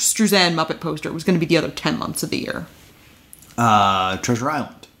Drew Struzan Muppet poster was going to be the other 10 months of the year? Treasure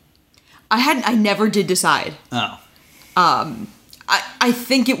Island. I never did decide. Oh. I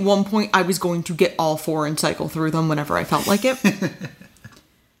think at one point I was going to get all four and cycle through them whenever I felt like it.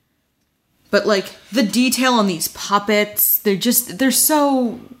 But, like, the detail on these puppets, they please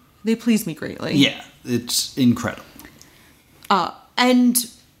me greatly. Yeah, it's incredible. And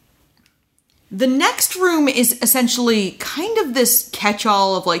the next room is essentially kind of this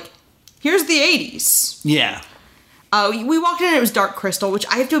catch-all of, like, here's the 80s. Yeah. We walked in and it was Dark Crystal, which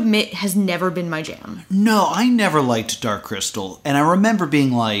I have to admit has never been my jam. No, I never liked Dark Crystal. And I remember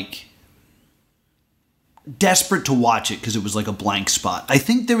being like desperate to watch it because it was like a blank spot. I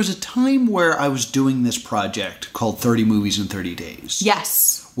think there was a time where I was doing this project called 30 Movies in 30 Days.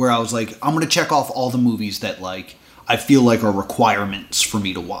 Yes. Where I was like, I'm going to check off all the movies that like I feel like are requirements for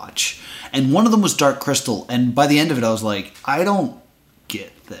me to watch. And one of them was Dark Crystal. And by the end of it, I was like, I don't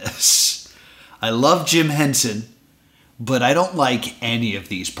get this. I love Jim Henson, but I don't like any of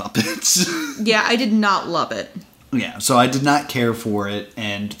these puppets. Yeah, I did not love it. Yeah, so I did not care for it.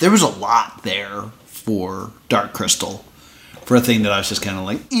 And there was a lot there for Dark Crystal. For a thing that I was just kind of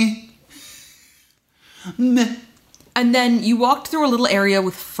like, meh. And then you walked through a little area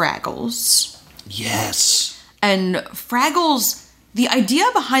with Fraggles. Yes. And Fraggles, the idea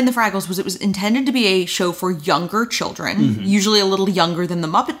behind the Fraggles was it was intended to be a show for younger children, usually a little younger than the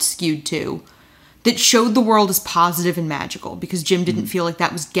Muppets skewed to, that showed the world as positive and magical because Jim didn't feel like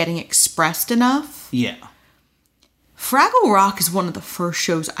that was getting expressed enough. Yeah. Fraggle Rock is one of the first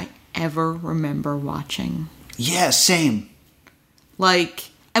shows I ever remember watching. Yeah, same.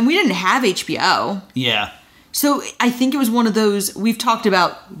 And we didn't have HBO. Yeah. So I think it was one of those, we've talked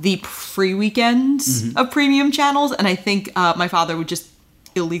about the free weekends of premium channels, and I think my father would just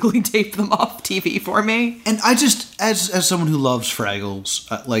illegally tape them off TV for me. And I just, as someone who loves Fraggles,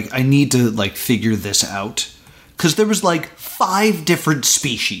 I need to, figure this out. Because there was, 5 different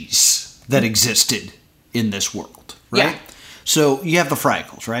species that existed in this world, right? Yeah. So you have the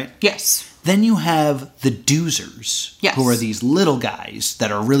Fraggles, right? Yes. Then you have the Doozers, Yes. who are these little guys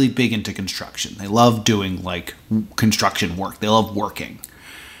that are really big into construction. They love doing, construction work. They love working.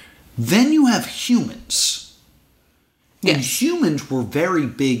 Then you have humans. Yes. And humans were very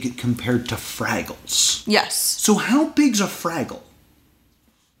big compared to Fraggles. Yes. So how big's a Fraggle?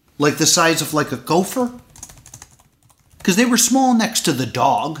 Like the size of, a gopher? Because they were small next to the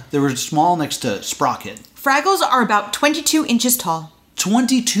dog. They were small next to Sprocket. Fraggles are about 22 inches tall.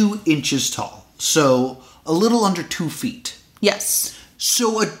 22 inches tall, so a little under 2 feet. Yes.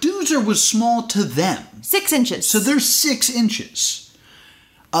 So a doozer was small to them. 6 inches. So they're 6 inches.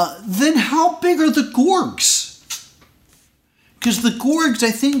 Then how big are the Gorgs? Because the Gorgs, I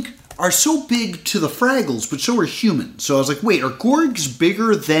think, are so big to the Fraggles, but so are humans. So I was like, wait, are Gorgs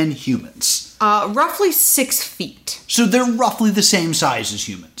bigger than humans? Roughly 6 feet. So they're roughly the same size as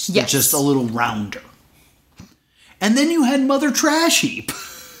humans. They're Yes. just a little rounder. And then you had Mother Trash Heap.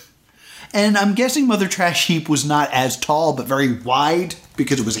 And I'm guessing Mother Trash Heap was not as tall, but very wide,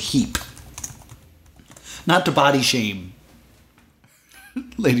 because it was a heap. Not to body shame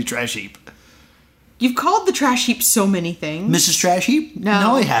Lady Trash Heap. You've called the Trash Heap so many things. Mrs. Trash Heap?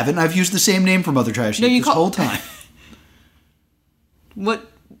 No. I haven't. I've used the same name for Mother Trash Heap you this whole time.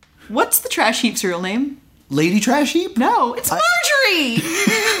 What's the Trash Heap's real name? Lady Trash Heap? No, it's Marjorie!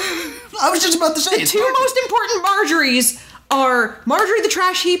 I was just about to say The two most important Marjories are Marjorie the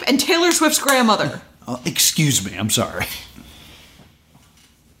Trash Heap and Taylor Swift's grandmother. Excuse me, I'm sorry.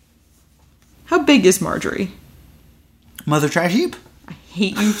 How big is Marjorie? Mother Trash Heap? I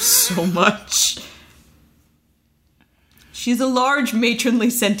hate you so much. She's a large, matronly,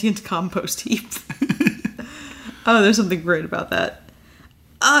 sentient compost heap. Oh, there's something great about that.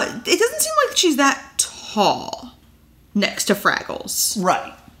 It doesn't seem like she's that tall next to Fraggles.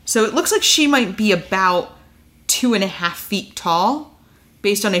 Right. So it looks like she might be about 2.5 feet tall,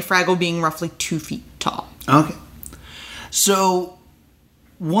 based on a Fraggle being roughly 2 feet tall. Okay. So,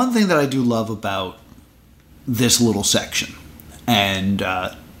 one thing that I do love about this little section, and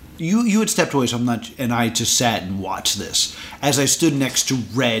you had stepped away, so I'm not, and I just sat and watched this as I stood next to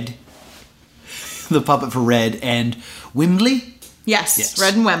Red, the puppet for Red, and Wembley. Yes.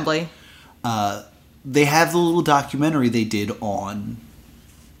 Red and Wembley. They have the little documentary they did on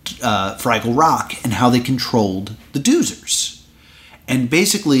Fraggle Rock and how they controlled the Doozers. And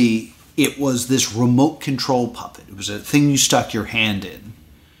basically, it was this remote control puppet. It was a thing you stuck your hand in.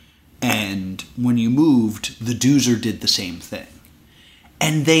 And when you moved, the Doozer did the same thing.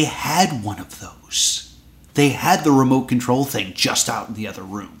 And they had one of those. They had the remote control thing just out in the other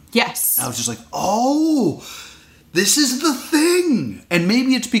room. Yes. I was just like, oh, this is the thing. And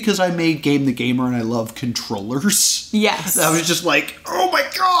maybe it's because I made Game the Gamer and I love controllers. Yes. I was just like, oh my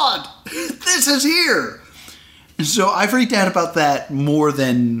God, this is here. And so I freaked out about that more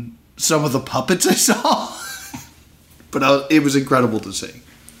than some of the puppets I saw. But it was incredible to see.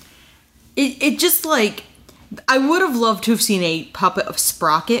 It just I would have loved to have seen a puppet of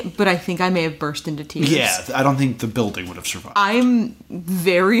Sprocket, but I think I may have burst into tears. Yeah, I don't think the building would have survived. I'm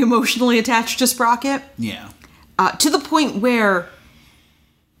very emotionally attached to Sprocket. Yeah. To the point where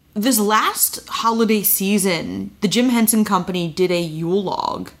this last holiday season, the Jim Henson Company did a Yule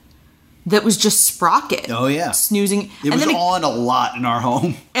log that was just Sprocket. Oh, yeah. Snoozing. It was on a lot in our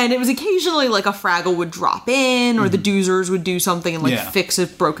home. And it was occasionally like a Fraggle would drop in, or the Doozers would do something and fix a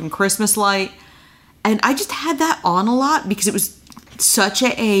broken Christmas light. And I just had that on a lot because it was such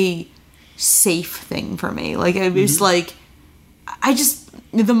a safe thing for me. Like, it was like,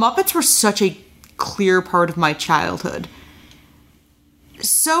 the Muppets were such a clear part of my childhood.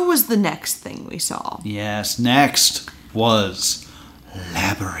 So was the next thing we saw. Yes, next was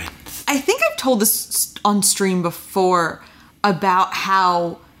Labyrinth. I think I've told this on stream before about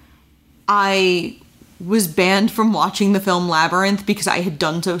how I was banned from watching the film Labyrinth because I had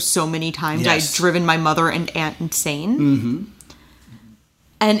done so many times. Yes. I'd driven my mother and aunt insane. Mm-hmm.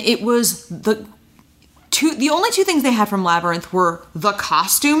 And it was the only two things they had from Labyrinth were the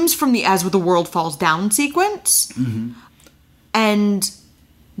costumes from the As the World Falls Down sequence and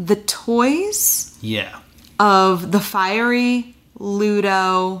the toys of the Fiery,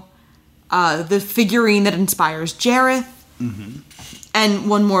 Ludo, the figurine that inspires Jareth, and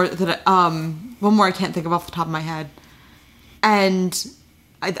one more I can't think of off the top of my head. And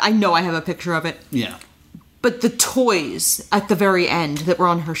I know I have a picture of it. Yeah. But the toys at the very end that were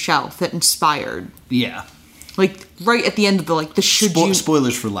on her shelf that inspired. Yeah. Like, right at the end of the should you...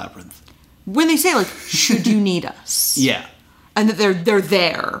 Spoilers for Labyrinth. When they say, should you need us? Yeah. And that they're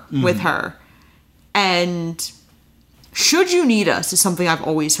there with her. And should you need us is something I've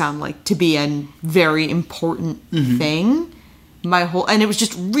always found, to be a very important thing. And it was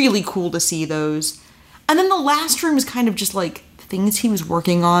just really cool to see those. And then the last room is kind of just, things he was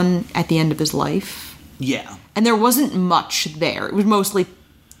working on at the end of his life. Yeah. And there wasn't much there. It was mostly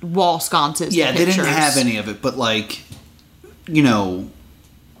wall sconces. Yeah, they didn't have any of it, but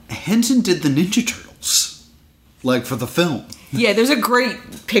Henson did the Ninja Turtles. For the film. Yeah, there's a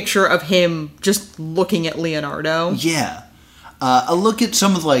great picture of him just looking at Leonardo. Yeah. A look at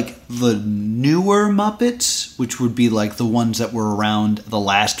some of, the newer Muppets, which would be, the ones that were around the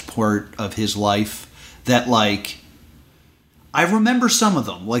last part of his life, that, I remember some of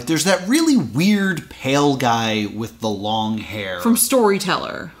them. There's that really weird pale guy with the long hair. From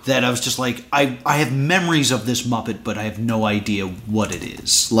Storyteller. That I was just I have memories of this Muppet, but I have no idea what it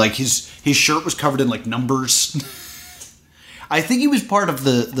is. His shirt was covered in, numbers. I think he was part of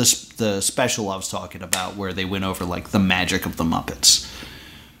the special I was talking about, where they went over, the magic of the Muppets.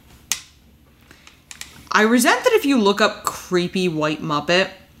 I resent that if you look up creepy white Muppet,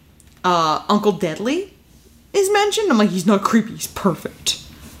 Uncle Deadly is mentioned. I'm he's not creepy, he's perfect.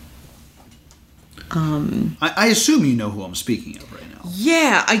 I assume you know who I'm speaking of right now.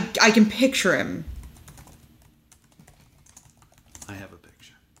 Yeah, I can picture him. I have a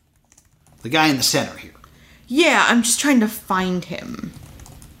picture. The guy in the center here. Yeah, I'm just trying to find him.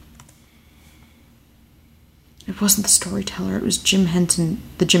 It wasn't the Storyteller, it was Jim Henson,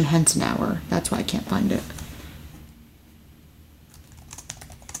 the Jim Henson Hour. That's why I can't find it.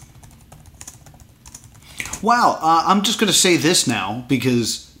 Wow, I'm just going to say this now,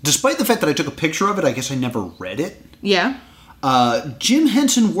 because despite the fact that I took a picture of it, I guess I never read it. Yeah? Jim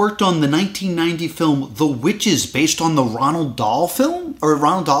Henson worked on the 1990 film The Witches, based on the Ronald Dahl film? Or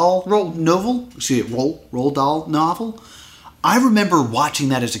Ronald Dahl novel? Roald Dahl novel? I remember watching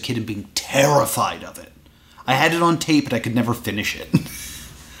that as a kid and being terrified of it. I had it on tape, but I could never finish it.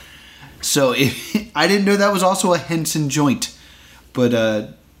 So, I didn't know that was also a Henson joint. But,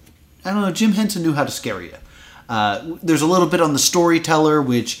 I don't know, Jim Henson knew how to scare you. There's a little bit on the Storyteller,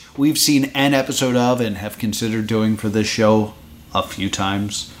 which we've seen an episode of and have considered doing for this show a few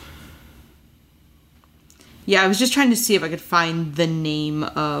times. Yeah, I was just trying to see if I could find the name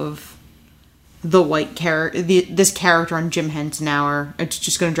of the white character, this character on Jim Henson Hour. It's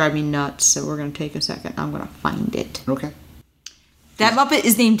just going to drive me nuts, so we're going to take a second. I'm going to find it. Okay. That Muppet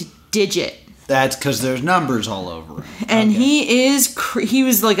is named Digit. That's because there's numbers all over him. And he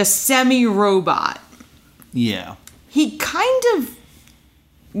was like a semi-robot. Yeah. He kind of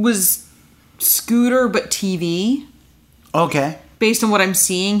was Scooter, but TV. Okay. Based on what I'm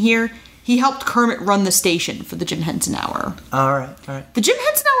seeing here. He helped Kermit run the station for the Jim Henson Hour. All right. The Jim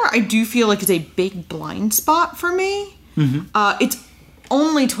Henson Hour, I do feel like, is a big blind spot for me. Mm-hmm. It's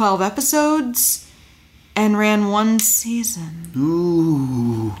only 12 episodes and ran one season.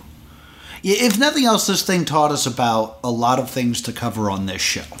 Ooh. Yeah, if nothing else, this thing taught us about a lot of things to cover on this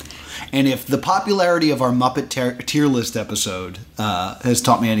show. And if the popularity of our Muppet tier list episode has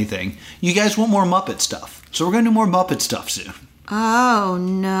taught me anything, you guys want more Muppet stuff. So we're going to do more Muppet stuff soon. Oh,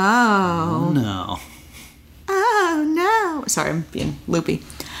 no. Oh, no. Oh, no. Sorry, I'm being loopy.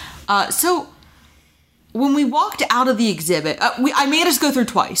 So, when we walked out of the exhibit, I made us go through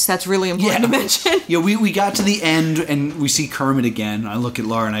twice. That's really important to mention. Yeah, we got to the end and we see Kermit again. I look at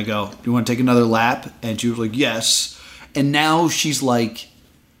Laura and I go, "Do you want to take another lap?" And she was like, "Yes." And now she's like,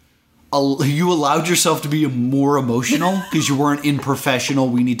 "You allowed yourself to be more emotional because you weren't in professional.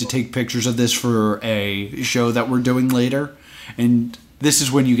 We need to take pictures of this for a show that we're doing later." And this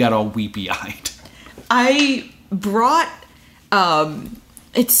is when you got all weepy-eyed. I brought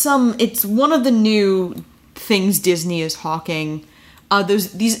it's one of the new things Disney is hawking.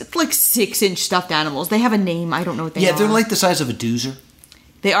 These like 6-inch stuffed animals. They have a name. I don't know what they are. Yeah, they're like the size of a doozer.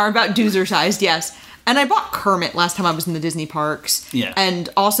 They are about doozer sized, yes. And I bought Kermit last time I was in the Disney parks. Yeah. And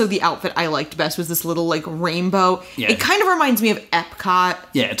also the outfit I liked best was this little like rainbow. Yeah. It kind of reminds me of Epcot.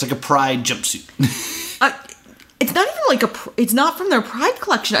 Yeah, it's like a Pride jumpsuit. It's not even it's not from their Pride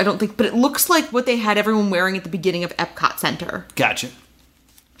collection, I don't think, but it looks like what they had everyone wearing at the beginning of Epcot Center. Gotcha.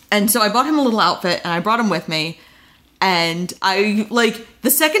 And so I bought him a little outfit and I brought him with me. And I, the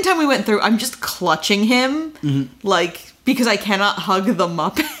second time we went through, I'm just clutching him, because I cannot hug the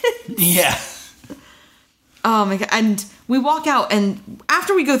Muppet. Yeah. Oh my God. And we walk out, and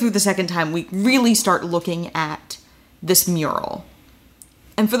after we go through the second time, we really start looking at this mural.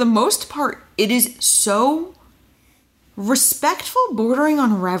 And for the most part, it is so respectful, bordering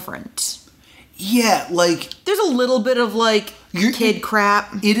on reverent. Yeah, there's a little bit of, kid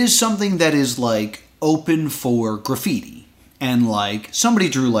crap. It is something that is, open for graffiti. And, somebody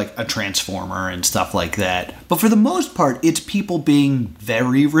drew, a transformer and stuff like that. But for the most part, it's people being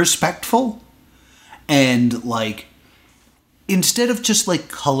very respectful. And, instead of just,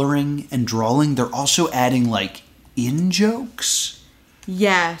 coloring and drawing, they're also adding, in-jokes.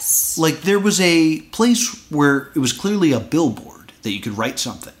 Yes. There was a place where it was clearly a billboard that you could write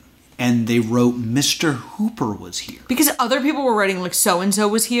something. And they wrote, "Mr. Hooper was here." Because other people were writing, so-and-so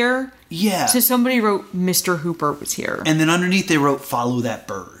was here. Yeah. So somebody wrote, "Mr. Hooper was here." And then underneath they wrote, "Follow that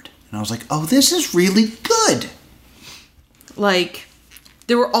bird." And I was like, oh, this is really good.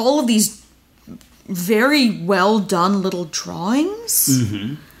 There were all of these very well done little drawings.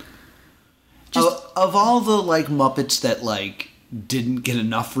 Mm-hmm. Of all the, Muppets that, didn't get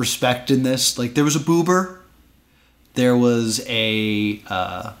enough respect in this, there was a Boober. There was the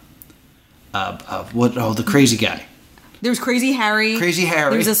crazy guy. There was Crazy Harry. Crazy Harry.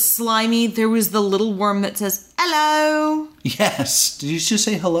 There was a Slimy. There was the little worm that says, "Hello." Yes. Did you just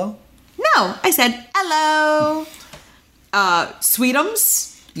say hello? No, I said, "Hello." Sweetums.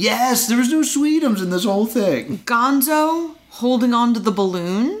 Yes, there was no Sweetums in this whole thing. Gonzo holding on to the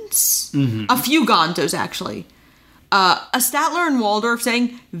balloons. Mm-hmm. A few Gonzos, actually. A Statler and Waldorf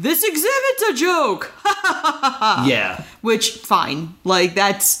saying, "This exhibit's a joke." Yeah. Which, fine.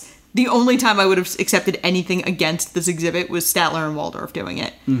 That's the only time I would have accepted anything against this exhibit was Statler and Waldorf doing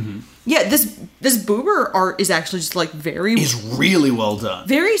it. Mm-hmm. Yeah, this Boober art is actually just very... It's really well done.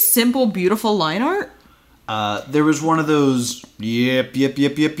 Very simple, beautiful line art. There was one of those, yep, uh-huh,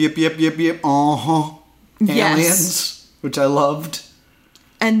 aliens, yes, which I loved.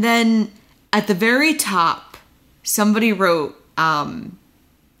 And then at the very top, somebody wrote,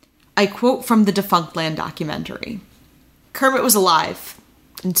 I quote from the Defunctland documentary, "Kermit was alive,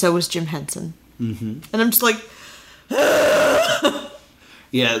 and so was Jim Henson." Mm-hmm. And I'm just like...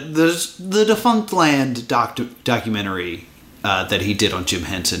 Yeah, there's the Defunctland documentary that he did on Jim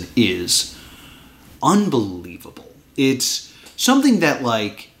Henson is unbelievable. It's something that,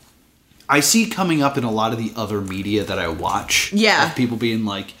 I see coming up in a lot of the other media that I watch. Yeah. Of people being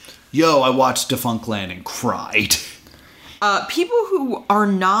like, "Yo, I watched Defunctland and cried." People who are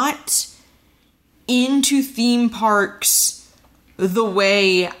not into theme parks the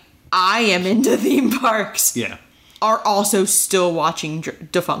way I am into theme parks, yeah, are also still watching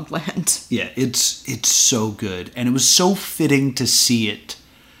Defunctland. Yeah, it's so good, and it was so fitting to see it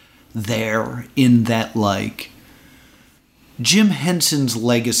there in that Jim Henson's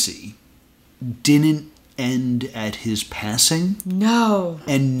legacy didn't end at his passing. No.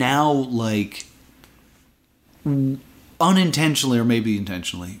 And now unintentionally or maybe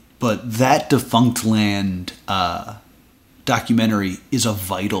intentionally, but that Defunctland documentary is a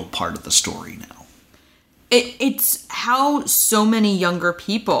vital part of the story now. It's how so many younger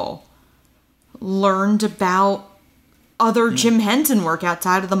people learned about other Jim Henson work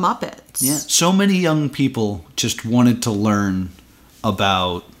outside of the Muppets. Yeah, so many young people just wanted to learn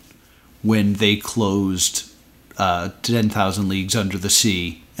about when they closed 10,000 Leagues Under the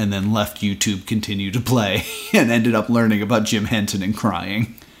Sea and then left YouTube continue to play and ended up learning about Jim Henson and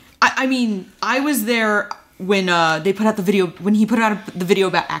crying. I mean, I was there when they put out the video, when he put out the video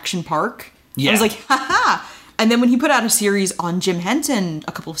about Action Park. Yeah. I was like, haha. And then when he put out a series on Jim Henson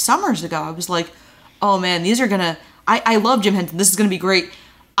a couple of summers ago, I was like, oh man, these are gonna... I love Jim Henson. This is gonna be great.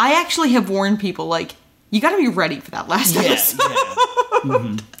 I actually have warned people, like, you gotta be ready for that last episode.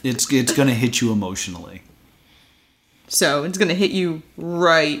 Mm-hmm. It's gonna hit you emotionally. So, it's gonna hit you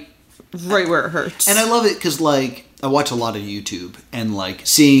right where it hurts. And I love it because, like, I watch a lot of YouTube, and, like,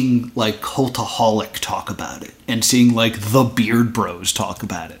 seeing, like, Cultaholic talk about it, and seeing, like, the Beard Bros talk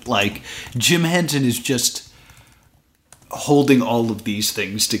about it. Like, Jim Henson is just holding all of these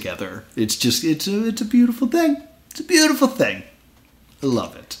things together. It's just, it's a beautiful thing. It's a beautiful thing. I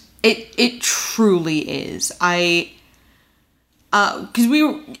love it. It truly is. Because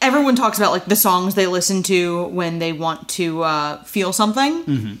everyone talks about, like, the songs they listen to when they want to feel something.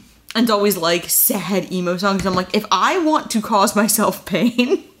 Mm-hmm. And it's always, like, sad emo songs. I'm like, if I want to cause myself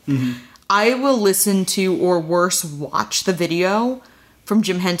pain, mm-hmm. I will listen to, or worse, watch the video from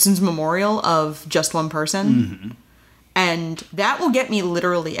Jim Henson's memorial of Just One Person. Mm-hmm. And that will get me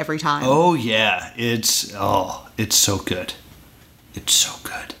literally every time. Oh, yeah. It's so good. It's so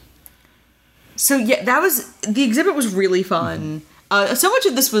good. So, yeah, the exhibit was really fun. Mm-hmm. So much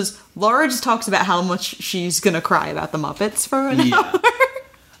of this was, Laura just talks about how much she's going to cry about the Muppets for an hour.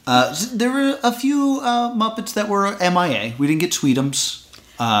 There were a few Muppets that were MIA. We didn't get Sweetums.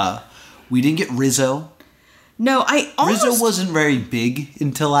 We didn't get Rizzo. No, Rizzo wasn't very big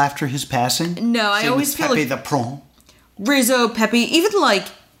until after his passing. No, I always feel Pepe like... the Prawn. Rizzo, Pepe, even, like,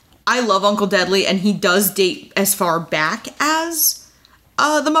 I love Uncle Deadly, and he does date as far back as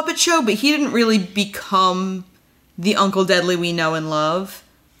The Muppet Show, but he didn't really become the Uncle Deadly we know and love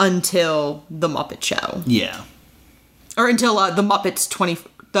until The Muppet Show. Yeah. Or until the Muppets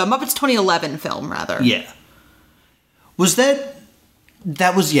 2011 film, rather. Yeah. Was that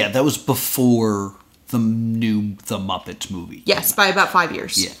was before the Muppets movie. Yes, by about 5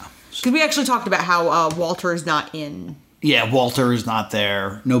 years. Yeah. Because we actually talked about how Walter is not in. Yeah, Walter is not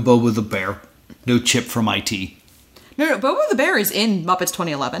there. No Bobo the Bear. No Chip from IT. No, Bobo the Bear is in Muppets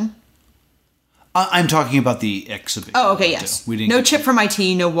 2011. I'm talking about the exhibition. Oh, okay, yes. We didn't no Chip from IT,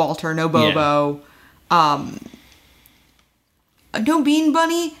 no Walter, no Bobo. Yeah. No Bean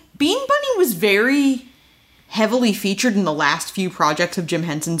Bunny. Bean Bunny was very heavily featured in the last few projects of Jim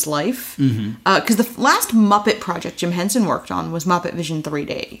Henson's life. Because the last Muppet project Jim Henson worked on was Muppet Vision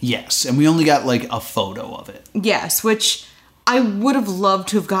 3D. Yes, and we only got, like, a photo of it. Yes, which I would have loved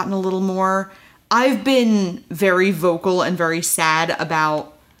to have gotten a little more. I've been very vocal and very sad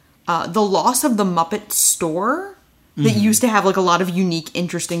about the loss of the Muppet store that used to have, like, a lot of unique,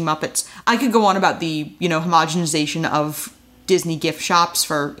 interesting Muppets. I could go on about the, homogenization of Disney gift shops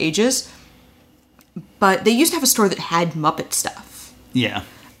for ages. But they used to have a store that had Muppet stuff. Yeah.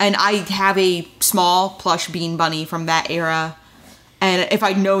 And I have a small plush Bean Bunny from that era. And if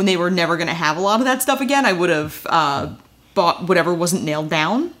I'd known they were never going to have a lot of that stuff again, I would have bought whatever wasn't nailed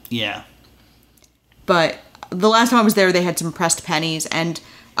down. Yeah. But the last time I was there, they had some pressed pennies. And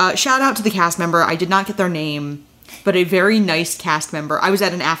shout out to the cast member. I did not get their name, but a very nice cast member. I was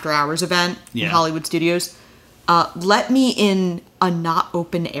at an after-hours event in Hollywood Studios. Let me in a not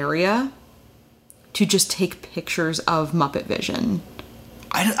open area to just take pictures of Muppet Vision.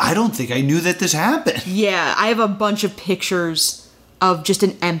 I don't think I knew that this happened. Yeah, I have a bunch of pictures of just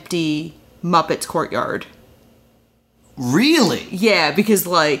an empty Muppets courtyard. Really? Yeah, because,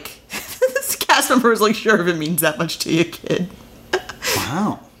 like, this cast member was like, sure, if it means that much to you, kid.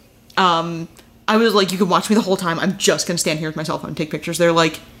 Wow. I was like, you can watch me the whole time. I'm just going to stand here with my cell phone and take pictures. They're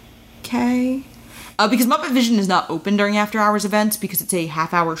like, okay. Because Muppet Vision is not open during after-hours events because it's a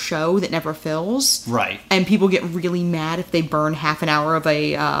half-hour show that never fills. Right. And people get really mad if they burn half an hour of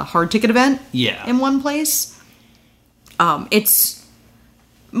a hard ticket event in one place. Muppet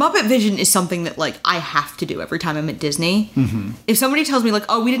Vision is something that, like, I have to do every time I'm at Disney. Mm-hmm. If somebody tells me, like,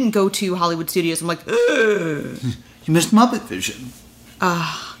 oh, we didn't go to Hollywood Studios, I'm like, ugh. You missed Muppet Vision.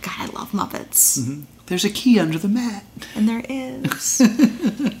 Oh, God, I love Muppets. Mm-hmm. There's a key under the mat. And there is.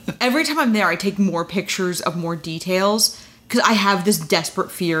 Every time I'm there, I take more pictures of more details because I have this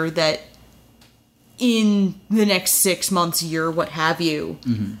desperate fear that in the next 6 months, year, what have you,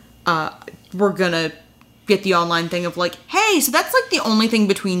 we're going to get the online thing of like, hey, so that's like the only thing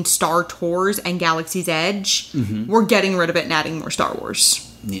between Star Tours and Galaxy's Edge. Mm-hmm. We're getting rid of it and adding more Star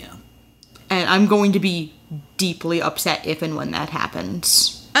Wars. Yeah. And I'm going to be deeply upset if and when that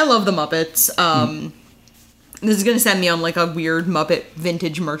happens. I love the Muppets. This is going to send me on, like, a weird Muppet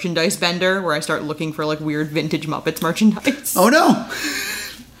vintage merchandise bender where I start looking for, like, weird vintage Muppets merchandise. Oh, no!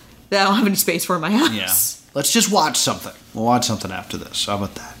 That I don't have any space for in my house. Yeah. Let's just watch something. We'll watch something after this. How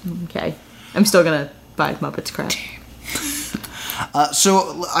about that? Okay. I'm still going to buy Muppets crap.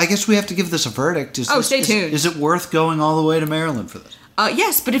 So, I guess we have to give this a verdict. Stay tuned. Is it worth going all the way to Maryland for this?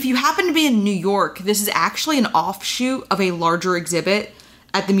 Yes, but if you happen to be in New York, this is actually an offshoot of a larger exhibit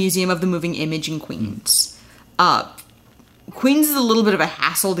at the Museum of the Moving Image in Queens. Queens is a little bit of a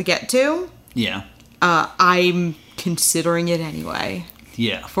hassle to get to. Yeah. I'm considering it anyway.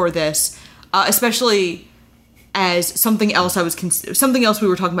 Yeah. For this, especially as something else we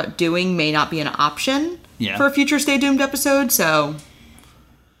were talking about doing may not be an option for a future Stay Doomed episode. So,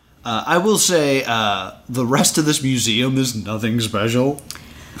 I will say the rest of this museum is nothing special.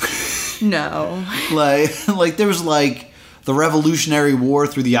 No. like there was like the Revolutionary War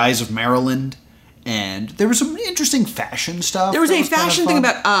through the eyes of Maryland, and there was some interesting fashion stuff. There was a fashion thing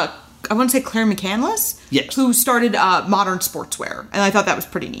about I want to say Claire McCandless, yes, who started modern sportswear, and I thought that was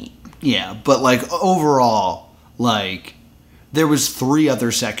pretty neat. Yeah, but like overall, like there was 3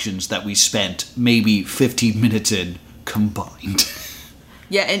 other sections that we spent maybe 15 minutes in combined.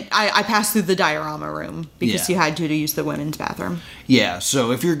 Yeah, and I passed through the diorama room because you had to use the women's bathroom. Yeah,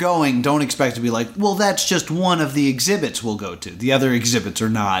 so if you're going, don't expect to be like, well, that's just one of the exhibits we'll go to. The other exhibits are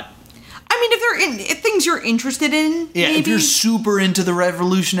not. I mean, if things you're interested in, maybe. If you're super into the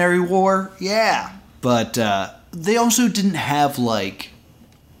Revolutionary War, yeah. But they also didn't have, like,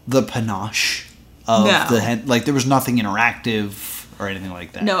 the panache of like, there was nothing interactive or anything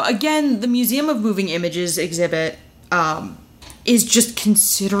like that. No, again, the Museum of Moving Images exhibit is just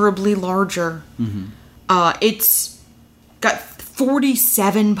considerably larger. Mm-hmm. It's got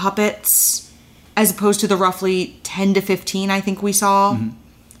 47 puppets as opposed to the roughly 10 to 15 I think we saw. Mm-hmm.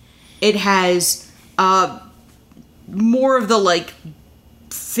 It has more of the, like,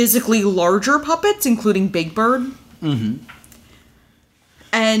 physically larger puppets, including Big Bird. Mm-hmm.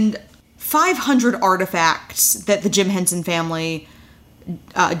 And 500 artifacts that the Jim Henson family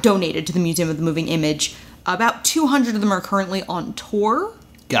donated to the Museum of the Moving Image. About 200 of them are currently on tour.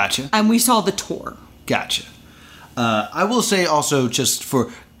 Gotcha. And we saw the tour. Gotcha. I will say also, just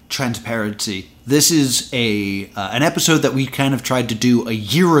for transparency, this is an episode that we kind of tried to do a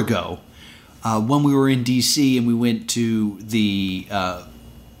year ago when we were in D.C. and we went to the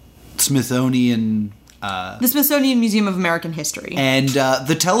Smithsonian... the Smithsonian Museum of American History. And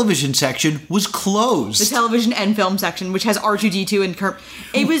the television section was closed. The television and film section, which has R2-D2 and Kermit.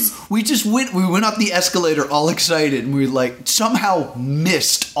 It was... We went up the escalator all excited, and we like somehow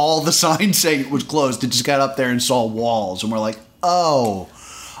missed all the signs saying it was closed. And just got up there and saw walls, and we're like, oh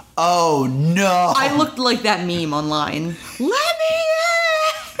no. I looked like that meme online. Let me in!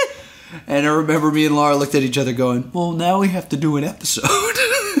 And I remember me and Laura looked at each other going, well, now we have to do an episode.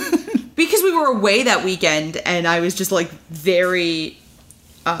 Because we were away that weekend, and I was just like very,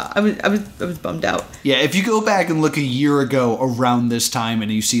 I was bummed out. Yeah, if you go back and look a year ago around this time,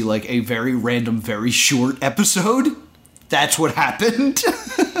 and you see like a very random, very short episode, that's what happened.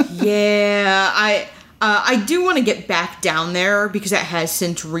 Yeah, I do want to get back down there because it has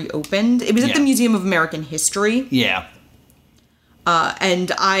since reopened. It was at the Museum of American History. Yeah.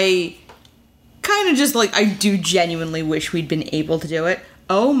 And I kind of just like, I do genuinely wish we'd been able to do it.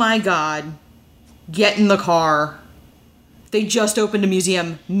 Oh my god. Get in the car. They just opened a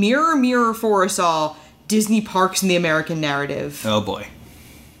museum. Mirror, mirror for us all. Disney Parks and the American Narrative. Oh boy.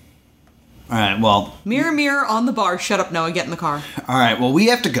 Alright, well... Mirror, mirror on the bar. Shut up, Noah. Get in the car. Alright, well, we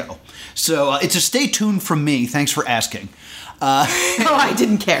have to go. So, it's a stay tuned from me. Thanks for asking. Oh, I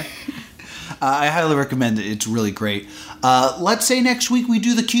didn't care. I highly recommend it. It's really great. Let's say next week we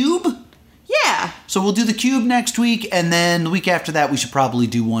do the Cube? Yeah. So we'll do the Cube next week, and then the week after that we should probably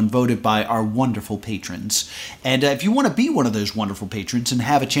do one voted by our wonderful patrons. And if you want to be one of those wonderful patrons and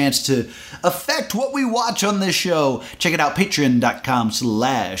have a chance to affect what we watch on this show, check it out,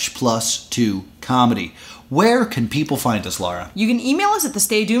 patreon.com/plus2comedy. Where can people find us, Laura? You can email us at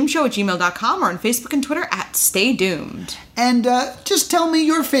thestaydoomedshow@gmail.com or on Facebook and Twitter @StayDoomed. And just tell me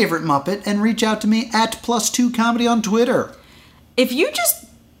your favorite Muppet and reach out to me at +2comedy on Twitter. If you just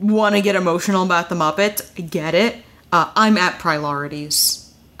want to get emotional about the Muppets, I get it. I'm at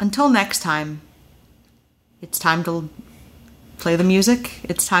Priorities. Until next time, it's time to play the music.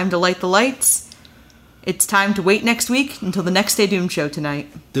 It's time to light the lights. It's time to wait next week until the next Stay Doomed show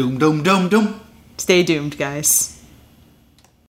tonight. Doom, doom, doom, doom. Stay doomed, guys.